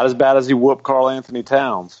 Not as bad as he whooped Karl Anthony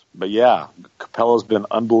Towns, but yeah, Capella's been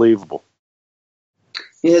unbelievable.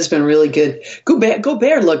 He has been really good.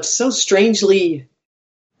 Gobert looked so strangely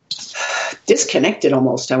disconnected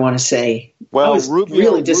almost, I want to say. Well, I was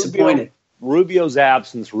really disappointed. Rubio's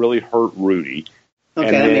absence really hurt Rudy.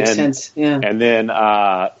 Okay, that makes sense. Yeah. And then,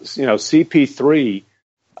 CP3,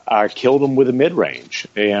 killed him with a mid-range,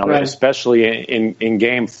 Right. especially in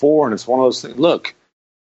Game 4. And it's one of those things. Look,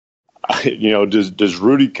 does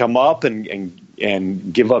Rudy come up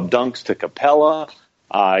and give up dunks to Capella?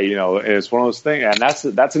 And it's one of those things, and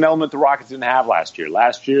that's an element the Rockets didn't have last year.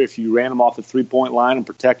 Last year, if you ran them off the 3-point line and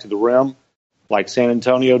protected the rim like San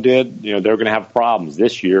Antonio did, they're going to have problems.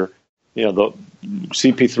 This year, the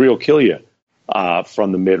CP3 will kill you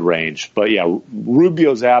from the mid-range. But yeah,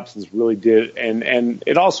 Rubio's absence really did, and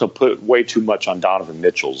it also put way too much on Donovan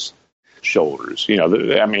Mitchell's shoulders.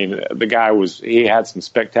 The guy he had some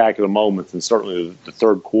spectacular moments, and certainly the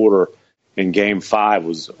third quarter in Game 5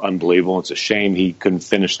 was unbelievable. It's a shame he couldn't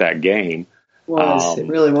finish that game. It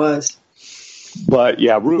really was. But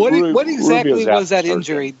yeah, what exactly Rubio's was that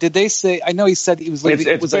injury? Did they say? I know he said he was leaving.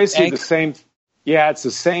 It's basically the same. Yeah, it's the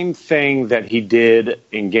same thing that he did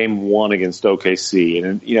in Game 1 against OKC,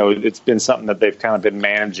 and it's been something that they've kind of been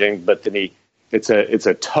managing. But then it's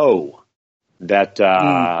a toe that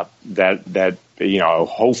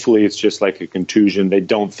hopefully it's just like a contusion. They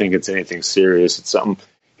don't think it's anything serious. It's something.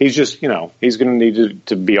 He's just, he's going to need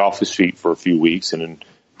to be off his feet for a few weeks, and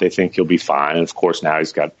they think he'll be fine. And, of course, now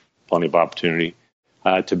he's got plenty of opportunity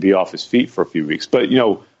to be off his feet for a few weeks. But,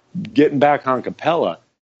 getting back on Capella,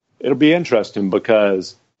 it'll be interesting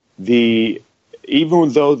because even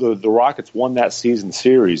though the Rockets won that season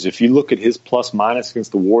series, if you look at his plus-minus against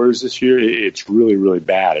the Warriors this year, it's really, really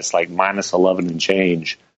bad. It's like minus 11 and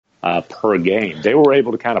change per game. They were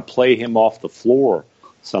able to kind of play him off the floor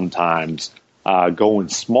sometimes, going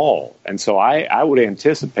small. And so I would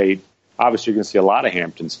anticipate, obviously you're going to see a lot of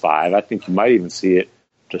Hampton's 5. I think you might even see it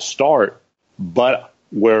to start. But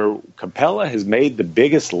where Capella has made the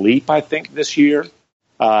biggest leap, I think, this year,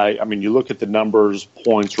 you look at the numbers,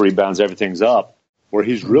 points, rebounds, everything's up. Where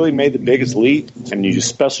he's really made the biggest leap, and you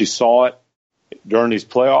especially saw it during these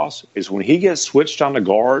playoffs, is when he gets switched on the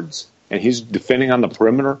guards and he's defending on the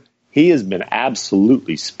perimeter, he has been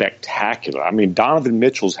absolutely spectacular. Donovan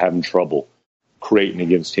Mitchell's having trouble creating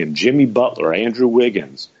against him. Jimmy Butler, Andrew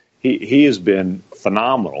Wiggins, he has been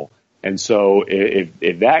phenomenal. And so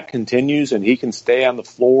if that continues and he can stay on the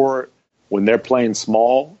floor when they're playing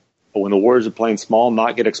small, or when the Warriors are playing small and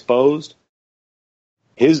not get exposed,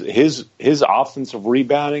 his offensive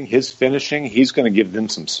rebounding, his finishing, he's going to give them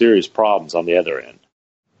some serious problems on the other end.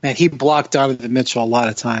 Man, he blocked Donovan Mitchell a lot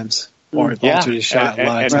of times, or altered his shot a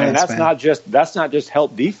lot of times. And that's not just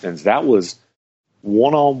help defense. That was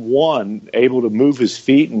one-on-one, able to move his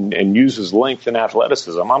feet and use his length and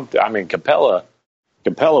athleticism. Capella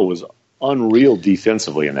was unreal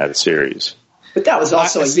defensively in that series. But that was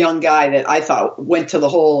also a young guy that I thought went to the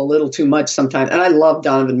hole a little too much sometimes. And I love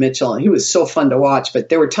Donovan Mitchell, and he was so fun to watch. But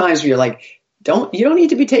there were times where you're like, you don't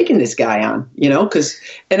need to be taking this guy on,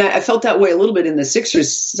 and I felt that way a little bit in the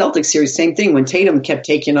Sixers-Celtics series. Same thing when Tatum kept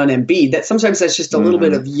taking on Embiid. That sometimes that's just a little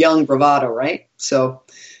bit of young bravado, right? So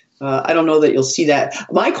I don't know that you'll see that.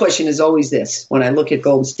 My question is always this: when I look at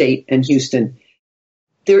Golden State and Houston,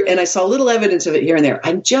 and I saw little evidence of it here and there.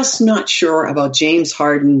 I'm just not sure about James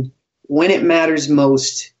Harden when it matters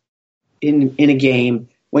most in a game,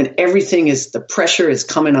 when the pressure is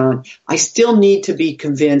coming on. I still need to be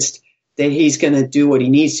convinced that he's going to do what he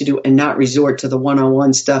needs to do and not resort to the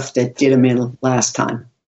one-on-one stuff that did him in last time.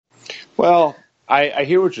 Well, I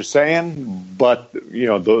hear what you're saying, but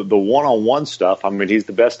the one-on-one stuff. He's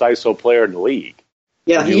the best ISO player in the league.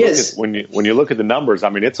 Yeah, he is. When you look at the numbers,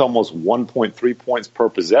 it's almost 1.3 points per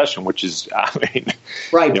possession, which is,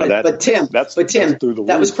 right. But Tim,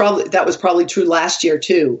 that was probably true last year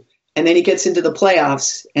too. And then he gets into the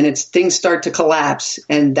playoffs, and things start to collapse,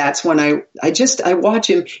 and that's when I watch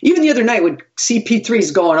him. Even the other night when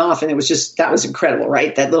CP3's going off, and that was incredible,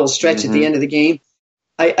 right? That little stretch at the end of the game.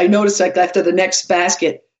 I noticed like after the next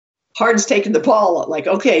basket, Harden's taking the ball, like,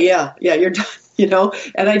 okay, yeah, you're done.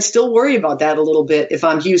 And I'd still worry about that a little bit if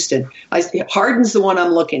I'm Houston. Harden's the one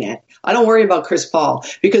I'm looking at. I don't worry about Chris Paul,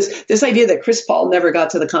 because this idea that Chris Paul never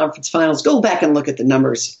got to the conference finals, go back and look at the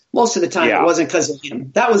numbers. Most of the time it wasn't because of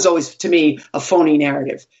him. That was always, to me, a phony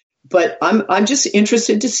narrative. But I'm just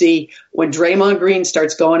interested to see when Draymond Green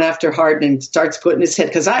starts going after Harden and starts putting his head.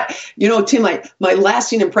 Because Tim, my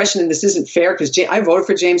lasting impression, and this isn't fair because I voted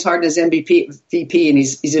for James Harden as MVP, and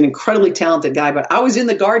he's an incredibly talented guy. But I was in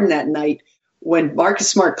the Garden that night when Marcus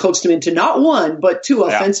Smart coached him into not one, but two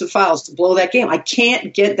offensive fouls to blow that game. I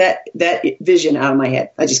can't get that vision out of my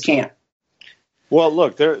head. I just can't. Well,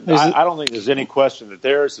 look, I don't think there's any question that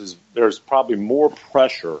there's probably more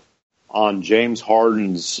pressure on James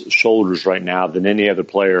Harden's shoulders right now than any other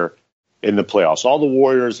player in the playoffs. All the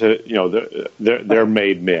Warriors, they're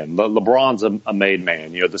made men. LeBron's a made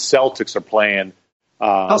man. The Celtics are playing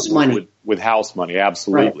House money. With house money,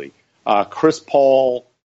 absolutely. Right. Chris Paul,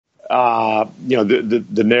 the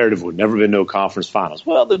narrative would never been no conference finals.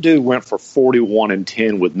 Well, the dude went for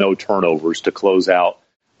 41-10 with no turnovers to close out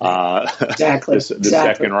exactly. the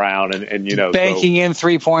second round, and banking in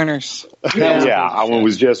 3-pointers.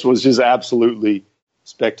 It was just absolutely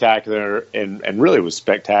spectacular, and really was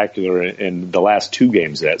spectacular in the last 2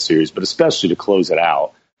 games of that series, but especially to close it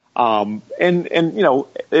out. And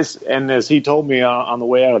as he told me on the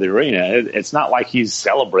way out of the arena, it's not like he's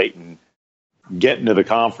celebrating getting to the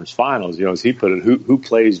conference finals. As he put it, who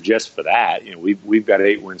plays just for that? We've got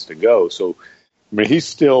 8 wins to go. So, I mean, he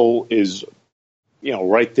still is,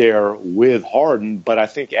 right there with Harden. But I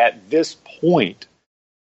think at this point,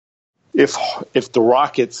 if the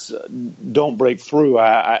Rockets don't break through,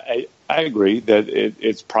 I agree that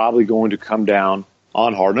it's probably going to come down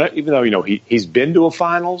on Harden. Even though he's been to a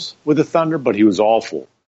finals with the Thunder, but he was awful.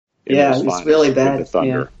 It's really bad. With the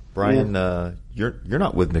Thunder. Yeah. Brian, you're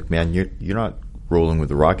not with MacMahon. You're not rolling with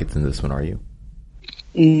the Rockets in this one, are you?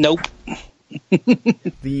 Nope.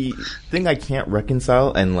 The thing I can't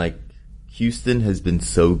reconcile, and Houston has been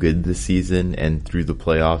so good this season and through the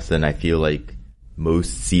playoffs, and I feel like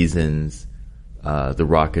most seasons the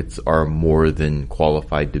Rockets are more than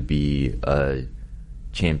qualified to be a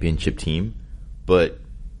championship team. But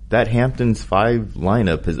that Hamptons 5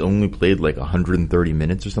 lineup has only played 130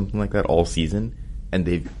 minutes or something like that all season, and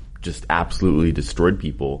they've just absolutely destroyed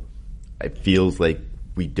people. It feels like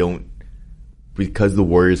we don't, because the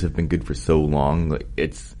Warriors have been good for so long,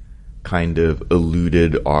 it's kind of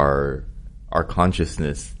eluded our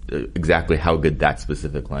consciousness exactly how good that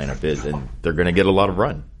specific lineup is, and they're going to get a lot of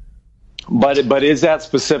run. But is that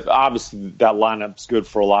specific? Obviously, that lineup's good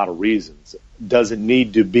for a lot of reasons. Does it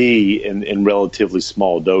need to be in relatively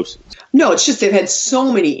small doses? No, it's just they've had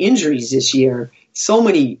so many injuries this year, so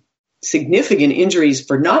many significant injuries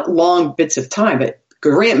for not long bits of time, but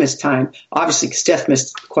Durant missed time. Obviously, Steph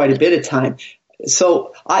missed quite a bit of time.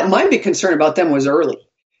 So my big concern about them was early.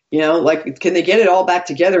 Can they get it all back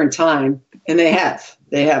together in time? And they have.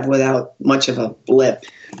 They have without much of a blip.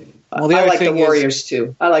 Well, I like the Warriors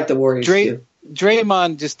too.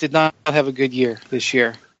 Draymond just did not have a good year this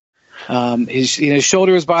year. His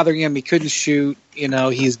shoulder was bothering him. He couldn't shoot.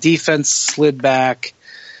 His defense slid back.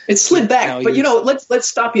 It slid back, but let's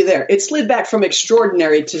stop you there. It slid back from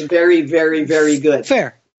extraordinary to very, very, very good.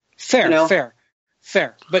 Fair.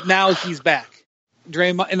 But now he's back.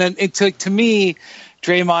 Draymond, and then to me,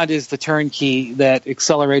 Draymond is the turnkey that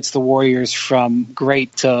accelerates the Warriors from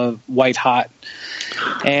great to white hot.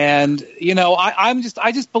 And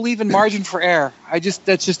I just believe in margin for error.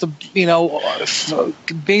 That's just being around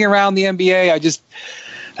the NBA.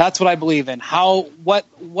 That's what I believe in.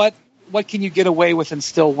 What can you get away with and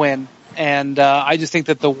still win? And I just think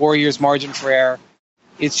that the Warriors' margin for error,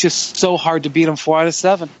 it's just so hard to beat them 4 out of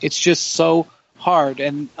 7. It's just so hard.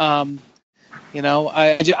 And I'm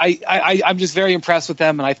just very impressed with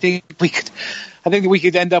them, and I think we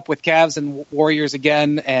could end up with Cavs and Warriors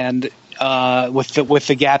again, and with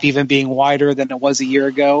the gap even being wider than it was a year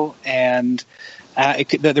ago, and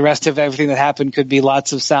the rest of everything that happened could be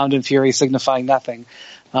lots of sound and fury signifying nothing.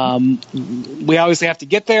 We obviously have to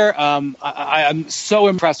get there. I'm so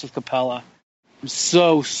impressed with Capella. I'm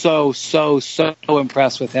so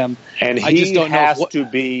impressed with him. And he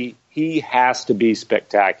has to be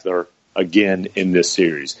spectacular again in this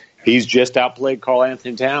series. He's just outplayed Karl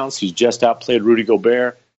Anthony Towns. He's just outplayed Rudy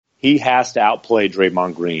Gobert. He has to outplay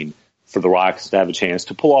Draymond Green for the Rockets to have a chance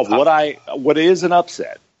to pull off what is an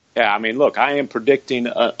upset. Yeah, I mean, look, I am predicting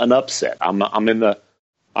an upset.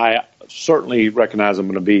 I certainly recognize I'm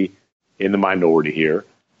going to be in the minority here.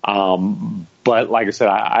 But like I said,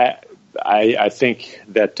 I think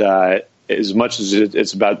that as much as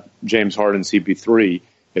it's about James Harden, CP3,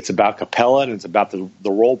 it's about Capella and it's about the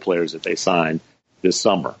role players that they signed this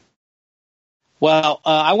summer. Well,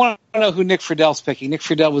 I want to know who Nick Friedell's picking. Nick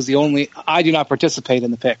Friedell was the only – I do not participate in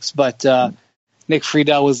the picks, but Nick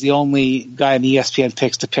Friedell was the only guy in the ESPN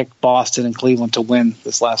picks to pick Boston and Cleveland to win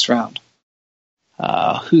this last round.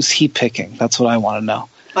 Who's he picking? That's what I want to know.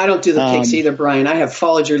 I don't do the picks either, Brian. I have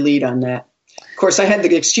followed your lead on that. Of course, I had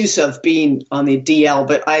the excuse of being on the DL,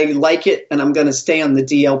 but I like it, and I'm going to stay on the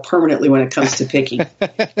DL permanently when it comes to picking.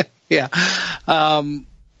 Yeah.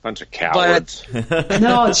 Bunch of cowards. But,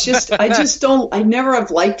 no, it's just, I never have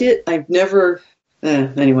liked it. I've never,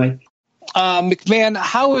 anyway. MacMahon,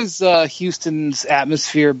 how has Houston's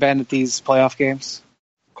atmosphere been at these playoff games?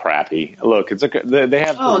 Crappy. Look, they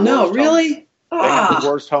have. Oh, no, really? They have the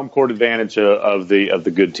worst home court advantage of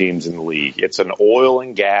the good teams in the league. It's an oil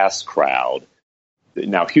and gas crowd.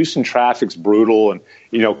 Now, Houston traffic's brutal, and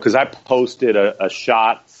because I posted a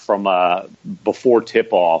shot from before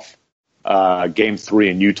tip-off, Game 3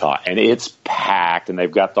 in Utah, and it's packed, and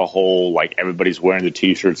they've got the whole, like, everybody's wearing the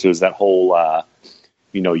T-shirts. There's that whole,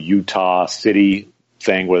 Utah City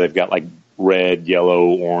thing where they've got, like, red, yellow,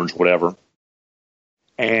 orange, whatever.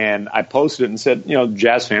 And I posted it and said,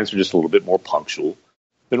 Jazz fans are just a little bit more punctual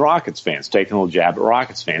than Rockets fans, taking a little jab at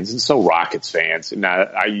Rockets fans, and so Rockets fans. And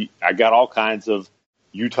I got all kinds of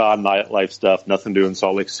Utah nightlife stuff, nothing to do in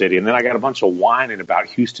Salt Lake City. And then I got a bunch of whining about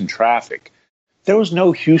Houston traffic. There was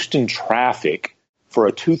no Houston traffic for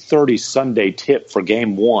a 2:30 Sunday tip for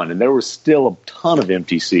Game 1, and there was still a ton of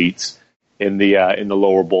empty seats in the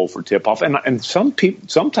lower bowl for tip-off. And some people,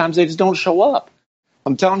 sometimes they just don't show up.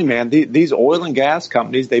 I'm telling you, man, these oil and gas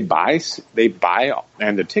companies, they buy,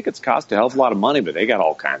 and the tickets cost a hell of a lot of money, but they got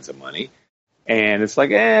all kinds of money. And it's like,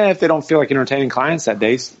 if they don't feel like entertaining clients that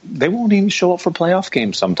day, they won't even show up for playoff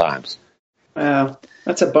games sometimes.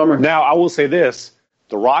 That's a bummer. Now, I will say this.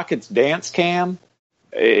 The Rockets dance cam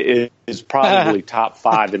is probably top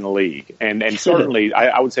 5 in the league. And certainly,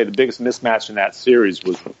 I would say the biggest mismatch in that series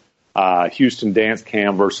was Houston dance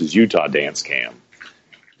cam versus Utah dance cam.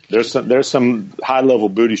 There's some high-level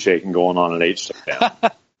booty shaking going on at H-Town.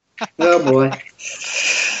 Oh, boy.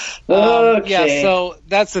 Okay. Yeah, so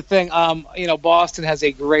that's the thing. Boston has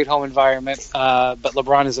a great home environment, but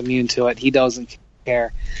LeBron is immune to it. He doesn't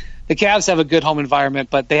care. The Cavs have a good home environment,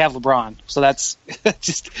 but they have LeBron, so that's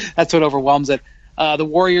what overwhelms it. The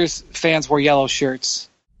Warriors fans wear yellow shirts,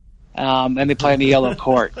 and they play on a yellow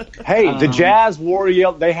court. Hey, the Jazz wore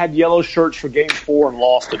they had yellow shirts for Game 4 and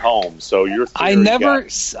lost at home. So your theory I never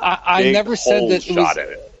said that it was.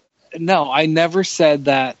 No, I never said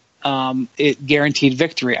that. It guaranteed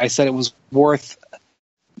victory. I said it was worth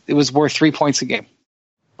 3 points a game.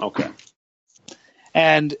 Okay.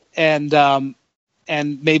 And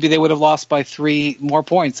maybe they would have lost by 3 more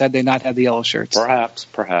points had they not had the yellow shirts.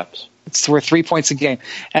 Perhaps. It's worth 3 points a game.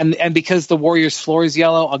 And because the Warriors' floor is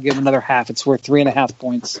yellow, I'll give them another half. It's worth 3.5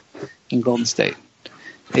 points in Golden State.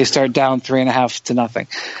 They start down 3.5 to nothing.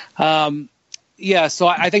 So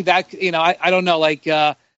I think that, I don't know,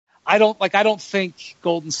 I don't think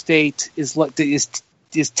Golden State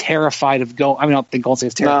is terrified of going. I mean, I don't think Golden State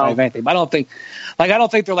is terrified of anything. But I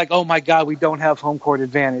don't think they're like, oh my God, we don't have home court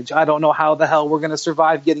advantage. I don't know how the hell we're going to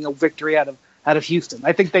survive getting a victory out of Houston.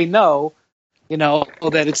 I think they know,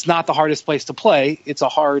 that it's not the hardest place to play. It's a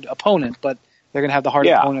hard opponent, but they're going to have the hard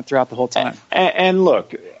opponent throughout the whole time. And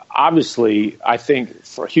look, obviously, I think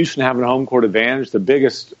for Houston having a home court advantage, the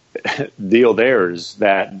biggest deal there is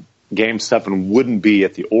that Game 7 wouldn't be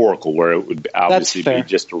at the Oracle, where it would obviously be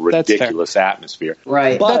just a ridiculous atmosphere.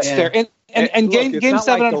 Right. But, that's fair. And Game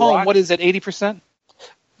 7 at home, what is it, 80%?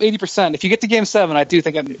 80%. If you get to Game 7, I do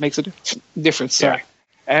think it makes a difference. Sorry.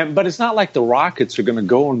 But it's not like the Rockets are going to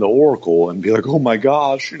go in the Oracle and be like, oh my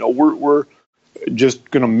gosh, we're just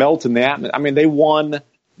going to melt in the atmosphere. I mean, they won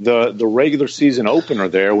the regular season opener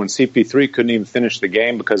there when CP3 couldn't even finish the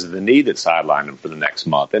game because of the knee that sidelined him for the next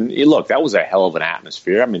month. And look, that was a hell of an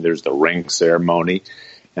atmosphere. I mean, there's the ring ceremony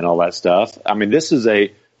and all that stuff. I mean, this is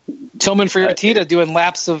Tillman Fertitta doing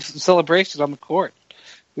laps of celebration on the court.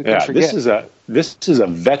 This is a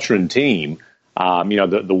veteran team.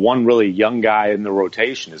 The one really young guy in the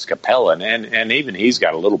rotation is Capella, and even he's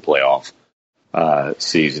got a little playoff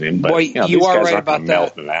seasoning. But boy, these you are guys right aren't about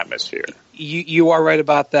melt that. in the atmosphere. You are right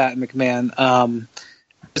about that, McMahon.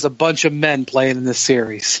 There's a bunch of men playing in this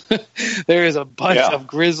series. There is a bunch of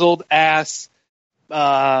grizzled ass.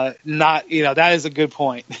 That is a good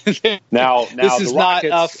point. Now this is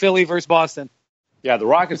not Philly versus Boston. Yeah, the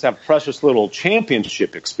Rockets have precious little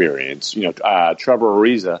championship experience. Trevor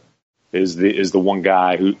Ariza is the one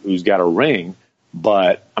guy who's got a ring.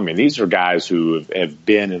 But, I mean, these are guys who have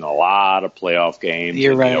been in a lot of playoff games.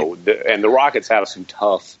 You're right. And the Rockets have some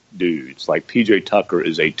tough dudes. Like P.J. Tucker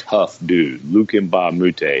is a tough dude. Luke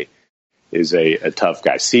Mbamute is a tough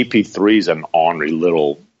guy. CP3 is an ornery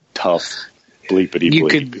little tough bleepity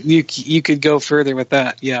bleep. You could go further with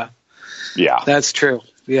that. Yeah. Yeah. That's true.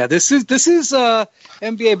 Yeah, this is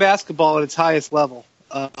NBA basketball at its highest level.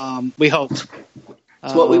 We hoped.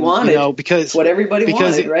 It's what we wanted. Because it's what everybody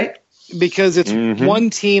wanted, right? Because it's one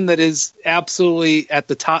team that is absolutely at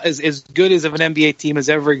the top, is as good as of an NBA team has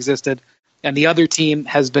ever existed, and the other team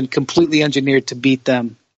has been completely engineered to beat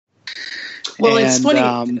them. Well, it's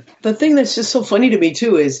funny. The thing that's just so funny to me,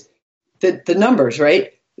 too, is the numbers,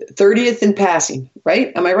 right? 30th in passing,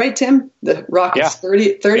 right? Am I right, Tim? The Rockets,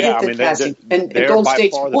 30th in passing. And Golden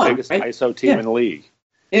State's the one, biggest right? ISO team in the league.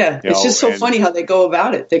 Yeah, it's just so funny how they go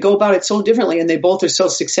about it. They go about it so differently, and they both are so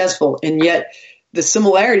successful, and yet the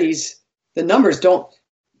similarities the numbers don't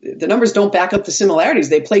back up the similarities.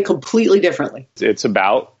 They play completely differently. It's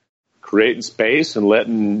about creating space and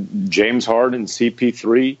letting James Harden and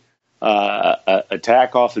CP3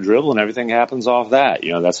 attack off the dribble, and everything happens off that.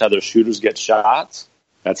 That's how their shooters get shots.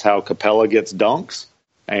 That's how Capella gets dunks.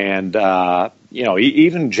 And,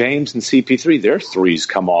 even James and CP3, their threes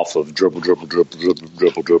come off of dribble,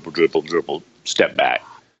 step back.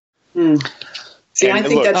 See, I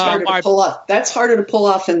think that's harder to pull off. That's harder to pull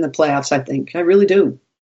off in the playoffs, I think. I really do.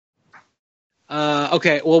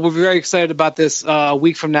 Okay, well, we're very excited about this. A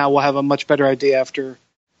week from now, we'll have a much better idea after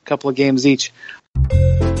a couple of games each.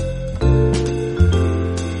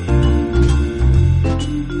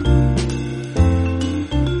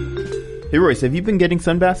 Hey, Royce, have you been getting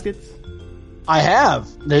sun baskets? I have.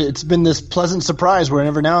 It's been this pleasant surprise where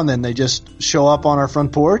every now and then they just show up on our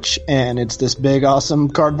front porch, and it's this big, awesome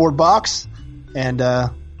cardboard box. And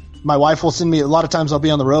my wife will send me, a lot of times I'll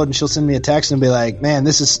be on the road, and she'll send me a text and be like, man,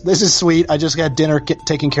 this is sweet. I just got dinner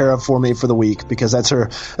taken care of for me for the week, because that's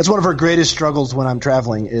one of her greatest struggles when I'm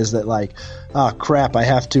traveling, is that like, oh crap, I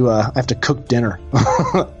have to cook dinner.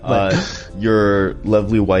 Your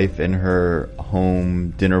lovely wife and her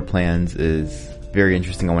home dinner plans is very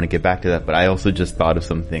interesting. I want to get back to that, but I also just thought of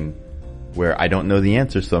something where I don't know the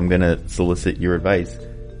answer, so I'm going to solicit your advice.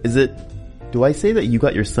 Do I say that you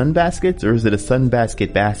got your sun baskets, or is it a sun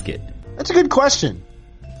basket? That's a good question.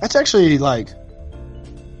 That's actually it's a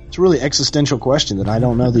really existential question that I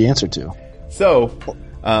don't know the answer to. So,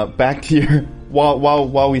 back to your,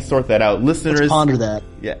 while we sort that out, listeners, let's ponder that.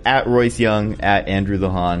 Yeah, at Royce Young, at Andrew the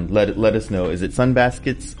Han, let us know, is it sun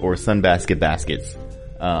baskets or sun baskets?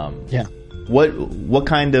 Yeah. What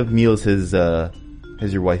kind of meals has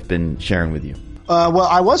your wife been sharing with you? Well,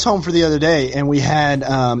 I was home for the other day, and we had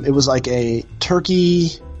it was like a turkey,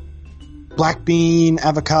 black bean,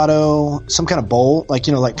 avocado, some kind of bowl, kind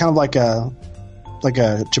of like a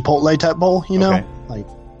Chipotle type bowl, Okay.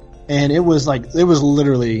 And it was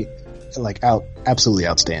literally absolutely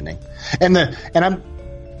outstanding. And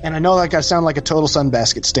I know I sound like a total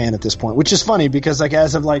Sunbasket stan at this point, which is funny because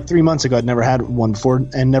as of 3 months ago, I'd never had one before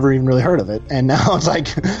and never even really heard of it. And now it's I'm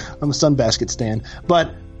a Sunbasket stan.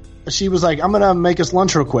 But she was like, I'm going to make us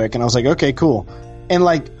lunch real quick. And I was like, okay, cool. And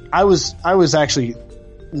I was actually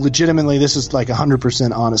legitimately, this is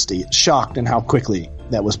 100% honesty, shocked in how quickly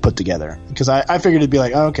that was put together. Because I figured it'd be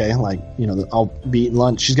okay, I'll be eating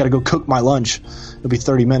lunch. She's got to go cook my lunch. It'll be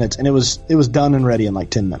 30 minutes. And it was done and ready in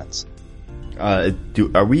 10 minutes. So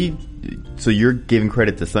you're giving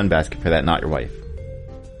credit to Sunbasket for that, not your wife?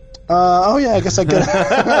 Oh yeah, I guess I could.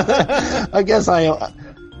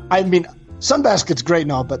 I mean, Sunbasket's great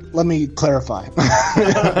and all, but let me clarify.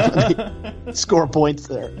 Score points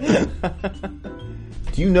there.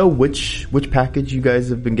 Do you know which package you guys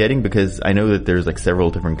have been getting? Because I know that there's several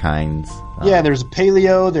different kinds. Yeah, there's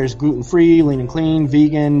paleo, there's gluten-free, lean and clean,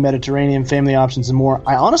 vegan, Mediterranean, family options, and more.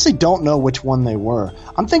 I honestly don't know which one they were.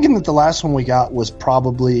 I'm thinking that the last one we got was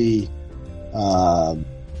probably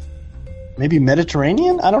maybe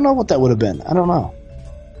Mediterranean? I don't know what that would have been. I don't know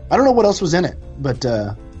what else was in it, but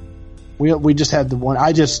we just had the one.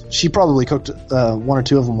 She probably cooked one or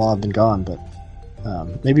two of them while I've been gone, but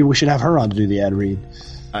maybe we should have her on to do the ad read.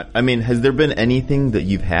 I mean, has there been anything that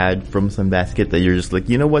you've had from Sunbasket that you're just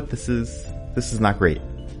you know what, this is not great?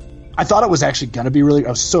 I thought it was actually going to be really. I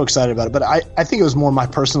was so excited about it, but I think it was more my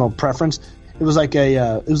personal preference. It was like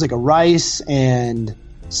a rice and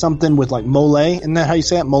something with mole. Isn't that how you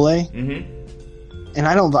say it, mole? Mm-hmm. And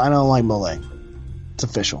I don't like mole. It's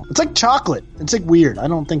official. It's like chocolate. It's weird. I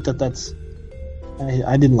don't think that's.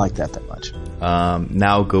 I didn't like that much.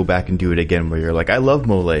 Now go back and do it again where you're I love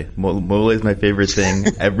mole. Mole is my favorite thing.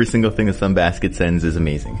 Every single thing a Sunbasket sends is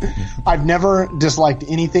amazing. I've never disliked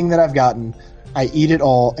anything that I've gotten. I eat it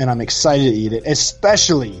all, and I'm excited to eat it,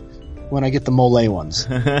 especially when I get the mole ones.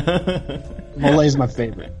 Mole is my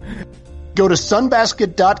favorite. Go to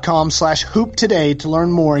sunbasket.com/hoop today to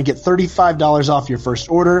learn more and get $35 off your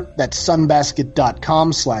first order. That's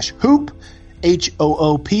sunbasket.com/hoop,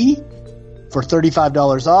 HOOP. For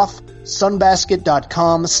 $35 off,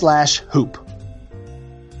 sunbasket.com/hoop.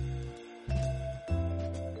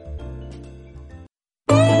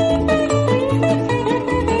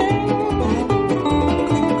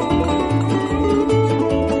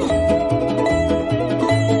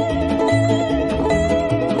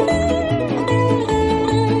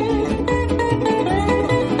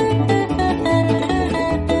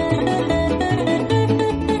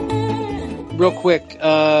 Real quick,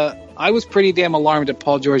 I was pretty damn alarmed at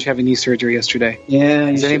Paul George having knee surgery yesterday. Yeah.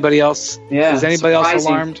 Is anybody else? Yeah. Is anybody else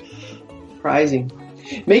alarmed? Surprising.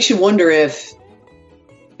 Makes you wonder if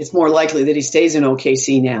it's more likely that he stays in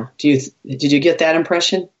OKC now. Did you get that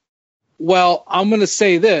impression? Well, I'm going to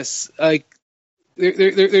say this. Like,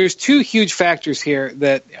 there's two huge factors here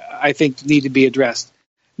that I think need to be addressed.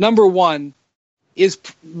 Number one is,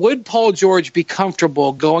 would Paul George be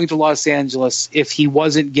comfortable going to Los Angeles if he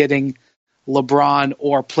wasn't getting LeBron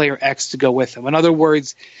or player X to go with him? In other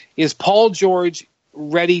words, is Paul George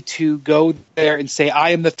ready to go there and say, I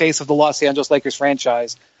am the face of the Los Angeles Lakers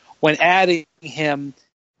franchise, when adding him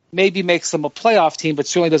maybe makes them a playoff team, but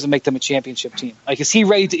certainly doesn't make them a championship team? Like, is he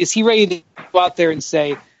ready to go out there and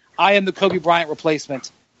say, I am the Kobe Bryant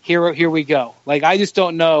replacement? Here we go. Like, I just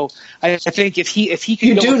don't know. I think if he could,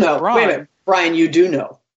 you go do with know. LeBron, Wait a minute, Brian. You do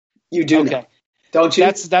know. You do know. Don't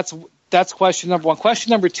you? That's question number one.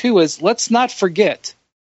 Question number two is, let's not forget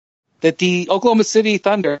that the Oklahoma City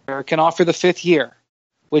Thunder can offer the 5th year,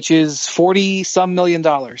 which is $40-some million.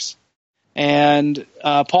 And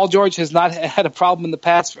Paul George has not had a problem in the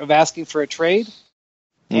past of asking for a trade.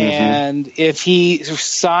 Mm-hmm. And if he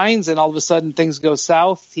signs and all of a sudden things go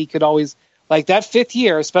south, he could always, like, that 5th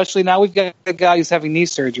year, especially now we've got a guy who's having knee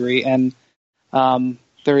surgery, and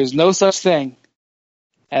there is no such thing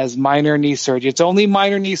as minor knee surgery. It's only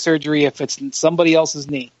minor knee surgery if it's somebody else's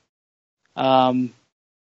knee. And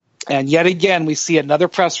yet again, we see another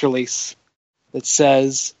press release that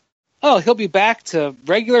says, oh, he'll be back to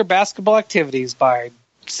regular basketball activities by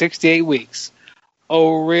 6 to 8 weeks.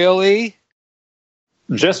 Oh, really?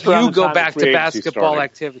 Just around you go back to basketball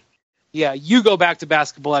activity. Yeah, you go back to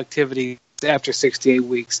basketball activity after 6 to 8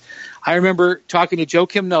 weeks. I remember talking to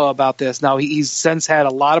Joakim Noah about this. Now, he's since had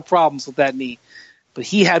a lot of problems with that knee, but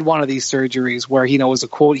he had one of these surgeries where, he wears a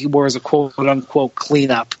quote unquote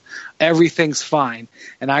cleanup. Everything's fine.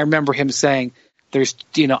 And I remember him saying,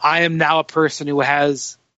 I am now a person who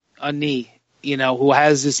has a knee, who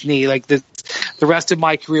has this knee. Like, the rest of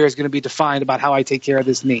my career is going to be defined about how I take care of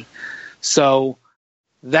this knee. So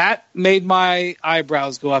that made my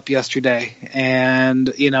eyebrows go up yesterday.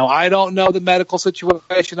 And, I don't know the medical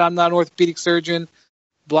situation. I'm not an orthopedic surgeon,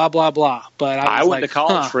 blah, blah, blah. But I went to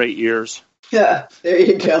college for 8 years. Yeah, there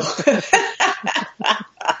you go.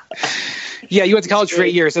 Yeah, you went to college for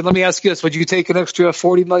 8 years. And let me ask you this. Would you take an extra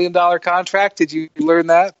 $40 million contract? Did you learn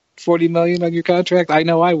that? $40 million on your contract? I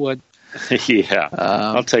know I would. Yeah.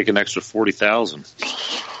 I'll take an extra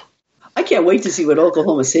 $40,000. I can't wait to see what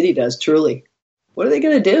Oklahoma City does, truly. What are they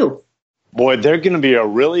going to do? Boy, they're going to be a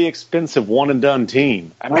really expensive one-and-done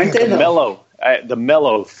team. The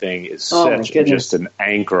Melo thing is just an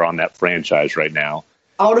anchor on that franchise right now.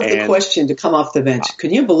 Out of the question to come off the bench.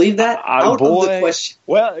 Can you believe that? Out of the question.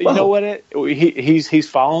 Well, you know what? He's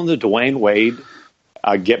following the Dwayne Wade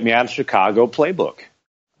get me out of Chicago playbook.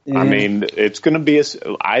 Yeah. I mean, it's going to be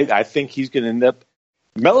I think he's going to end up.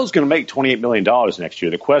 Melo's going to make $28 million next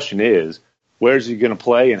year. The question is, where's he going to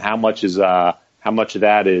play, and how much of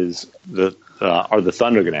that is are the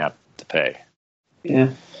Thunder going to have to pay?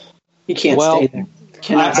 Yeah, he can't stay there.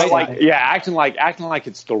 Acting like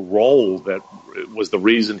it's the role that was the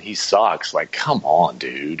reason he sucks. Like, come on,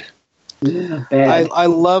 dude. Yeah, bad. I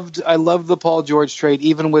loved the Paul George trade,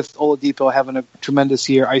 even with Oladipo having a tremendous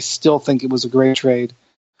year. I still think it was a great trade.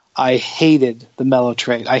 I hated the Melo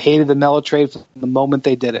trade. I hated the Melo trade from the moment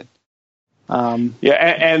they did it. And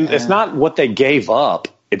it's not what they gave up;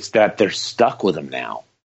 it's that they're stuck with him now.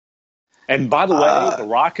 And by the way, the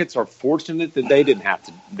Rockets are fortunate that they didn't have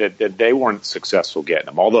to that they weren't successful getting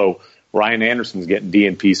them. Although Ryan Anderson's getting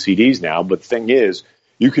DNP CDs now, but the thing is,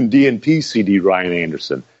 you can DNP CD Ryan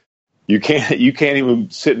Anderson. You can't even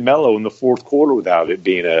sit Melo in the fourth quarter without it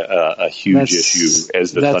being a huge issue,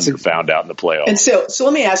 as the Thunder found out in the playoffs. And so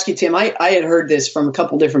let me ask you, Tim. I had heard this from a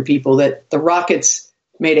couple different people that the Rockets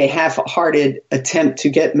made a half-hearted attempt to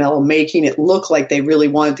get Melo, making it look like they really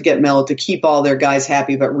wanted to get Melo to keep all their guys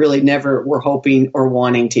happy, but really never were hoping or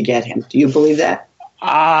wanting to get him. Do you believe that?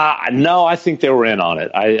 No, I think they were in on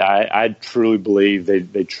it. I truly believe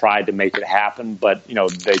they tried to make it happen, but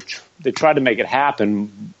they tried to make it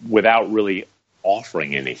happen without really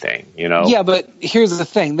offering anything. Yeah, but here's the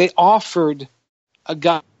thing: they offered a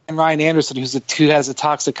guy, Ryan Anderson, who has a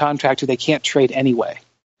toxic contract who they can't trade anyway.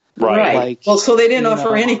 Right. So they didn't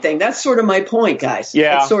offer anything. That's sort of my point, guys.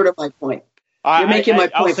 Yeah. That's sort of my point. You're making my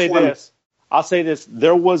point. I'll say this.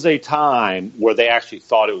 There was a time where they actually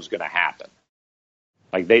thought it was going to happen.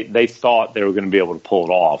 Like they thought they were going to be able to pull it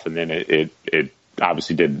off, and then it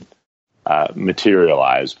obviously didn't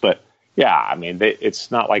materialize. But yeah, I mean,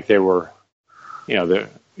 it's not like they were,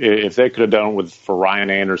 if they could have done it for Ryan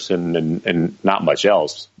Anderson and not much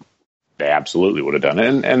else, they absolutely would have done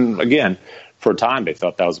it. And again, for a time, they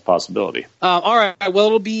thought that was a possibility. All right. Well,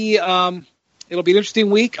 it'll be It'll be an interesting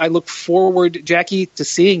week. I look forward, Jackie, to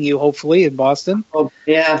seeing you hopefully in Boston. Oh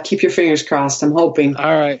yeah, keep your fingers crossed. I'm hoping.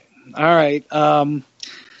 All right.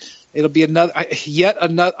 It'll be yet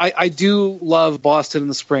another. I do love Boston in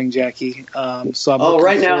the spring, Jackie. So I'm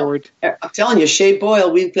looking forward. Now, I'm telling you, Shea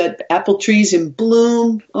Boyle, we've got apple trees in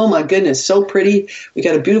bloom. Oh my goodness, so pretty. We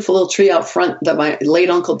got a beautiful little tree out front that my late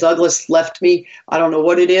Uncle Douglas left me. I don't know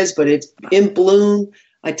what it is, but it's in bloom.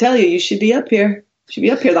 I tell you, you should be up here.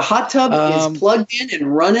 The hot tub is plugged in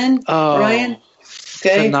and running, Brian.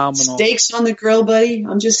 Okay, phenomenal. Steaks on the grill, buddy.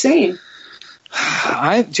 I'm just saying.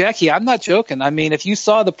 Jackie, I'm not joking. I mean, if you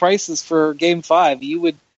saw the prices for Game 5, you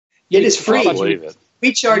would. It is free. It.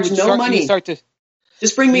 We charge no money.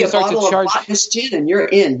 Just bring me a bottle of botanist gin and you're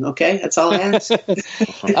in. Okay, that's all I ask.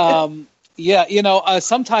 Yeah,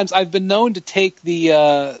 sometimes I've been known to take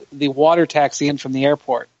the water taxi in from the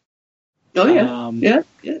airport. Oh yeah,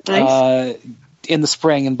 nice. In the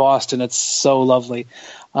spring in Boston, it's so lovely.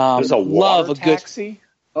 There's a water taxi.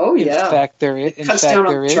 Oh yeah. In fact, there is. It cuts down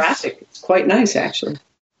on traffic. It's quite nice, actually.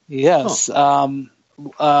 Yes. Won't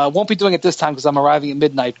be doing it this time because I'm arriving at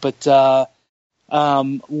midnight. But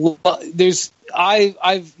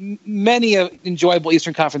I've many enjoyable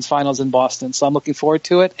Eastern Conference Finals in Boston, so I'm looking forward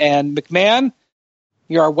to it. And MacMahon,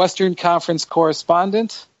 you're our Western Conference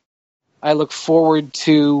correspondent. I look forward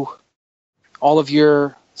to all of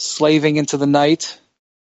your slaving into the night.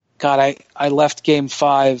 God, I left Game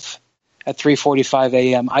 5 at 3:45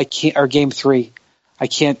 a.m. I can't, or Game 3. I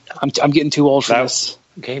can't. I'm getting too old for this.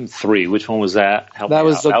 Game 3. Which one was that? That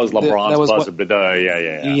was LeBron's buzzer.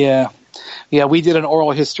 Yeah. We did an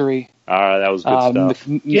oral history. That was good stuff. That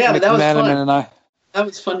was fun. And I. That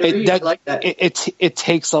was fun to read. I like that. It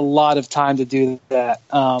takes a lot of time to do that.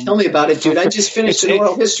 Tell me about it, dude. I just finished an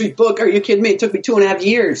oral history book. Are you kidding me? It took me 2.5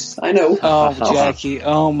 years. I know. Oh, Jackie.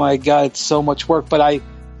 Oh my God, it's so much work. But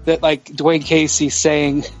like Dwayne Casey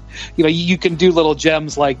saying, you can do little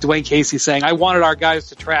gems like Dwayne Casey saying, "I wanted our guys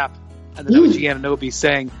to trap," and then OG Anunoby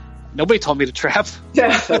saying, "Nobody told me to trap."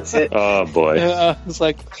 Yeah, that's it. Oh boy. It's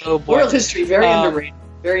like, oh boy. Oral history, very underrated.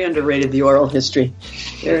 Very underrated, the oral history.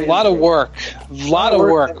 A lot of work.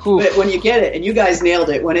 But when you get it, and you guys nailed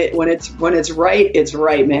it. When it's right, it's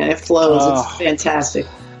right, man. It flows. It's fantastic.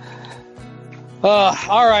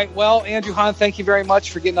 All right. Well, Andrew Hahn, thank you very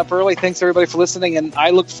much for getting up early. Thanks everybody for listening. And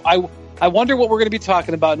I wonder what we're going to be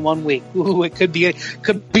talking about in 1 week. Ooh, it could be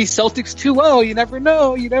Celtics 2-0. You never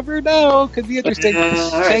know. Could be interesting.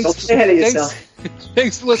 All right. Don't stay ahead of yourself.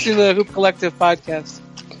 Thanks for listening to the Hoop Collective podcast.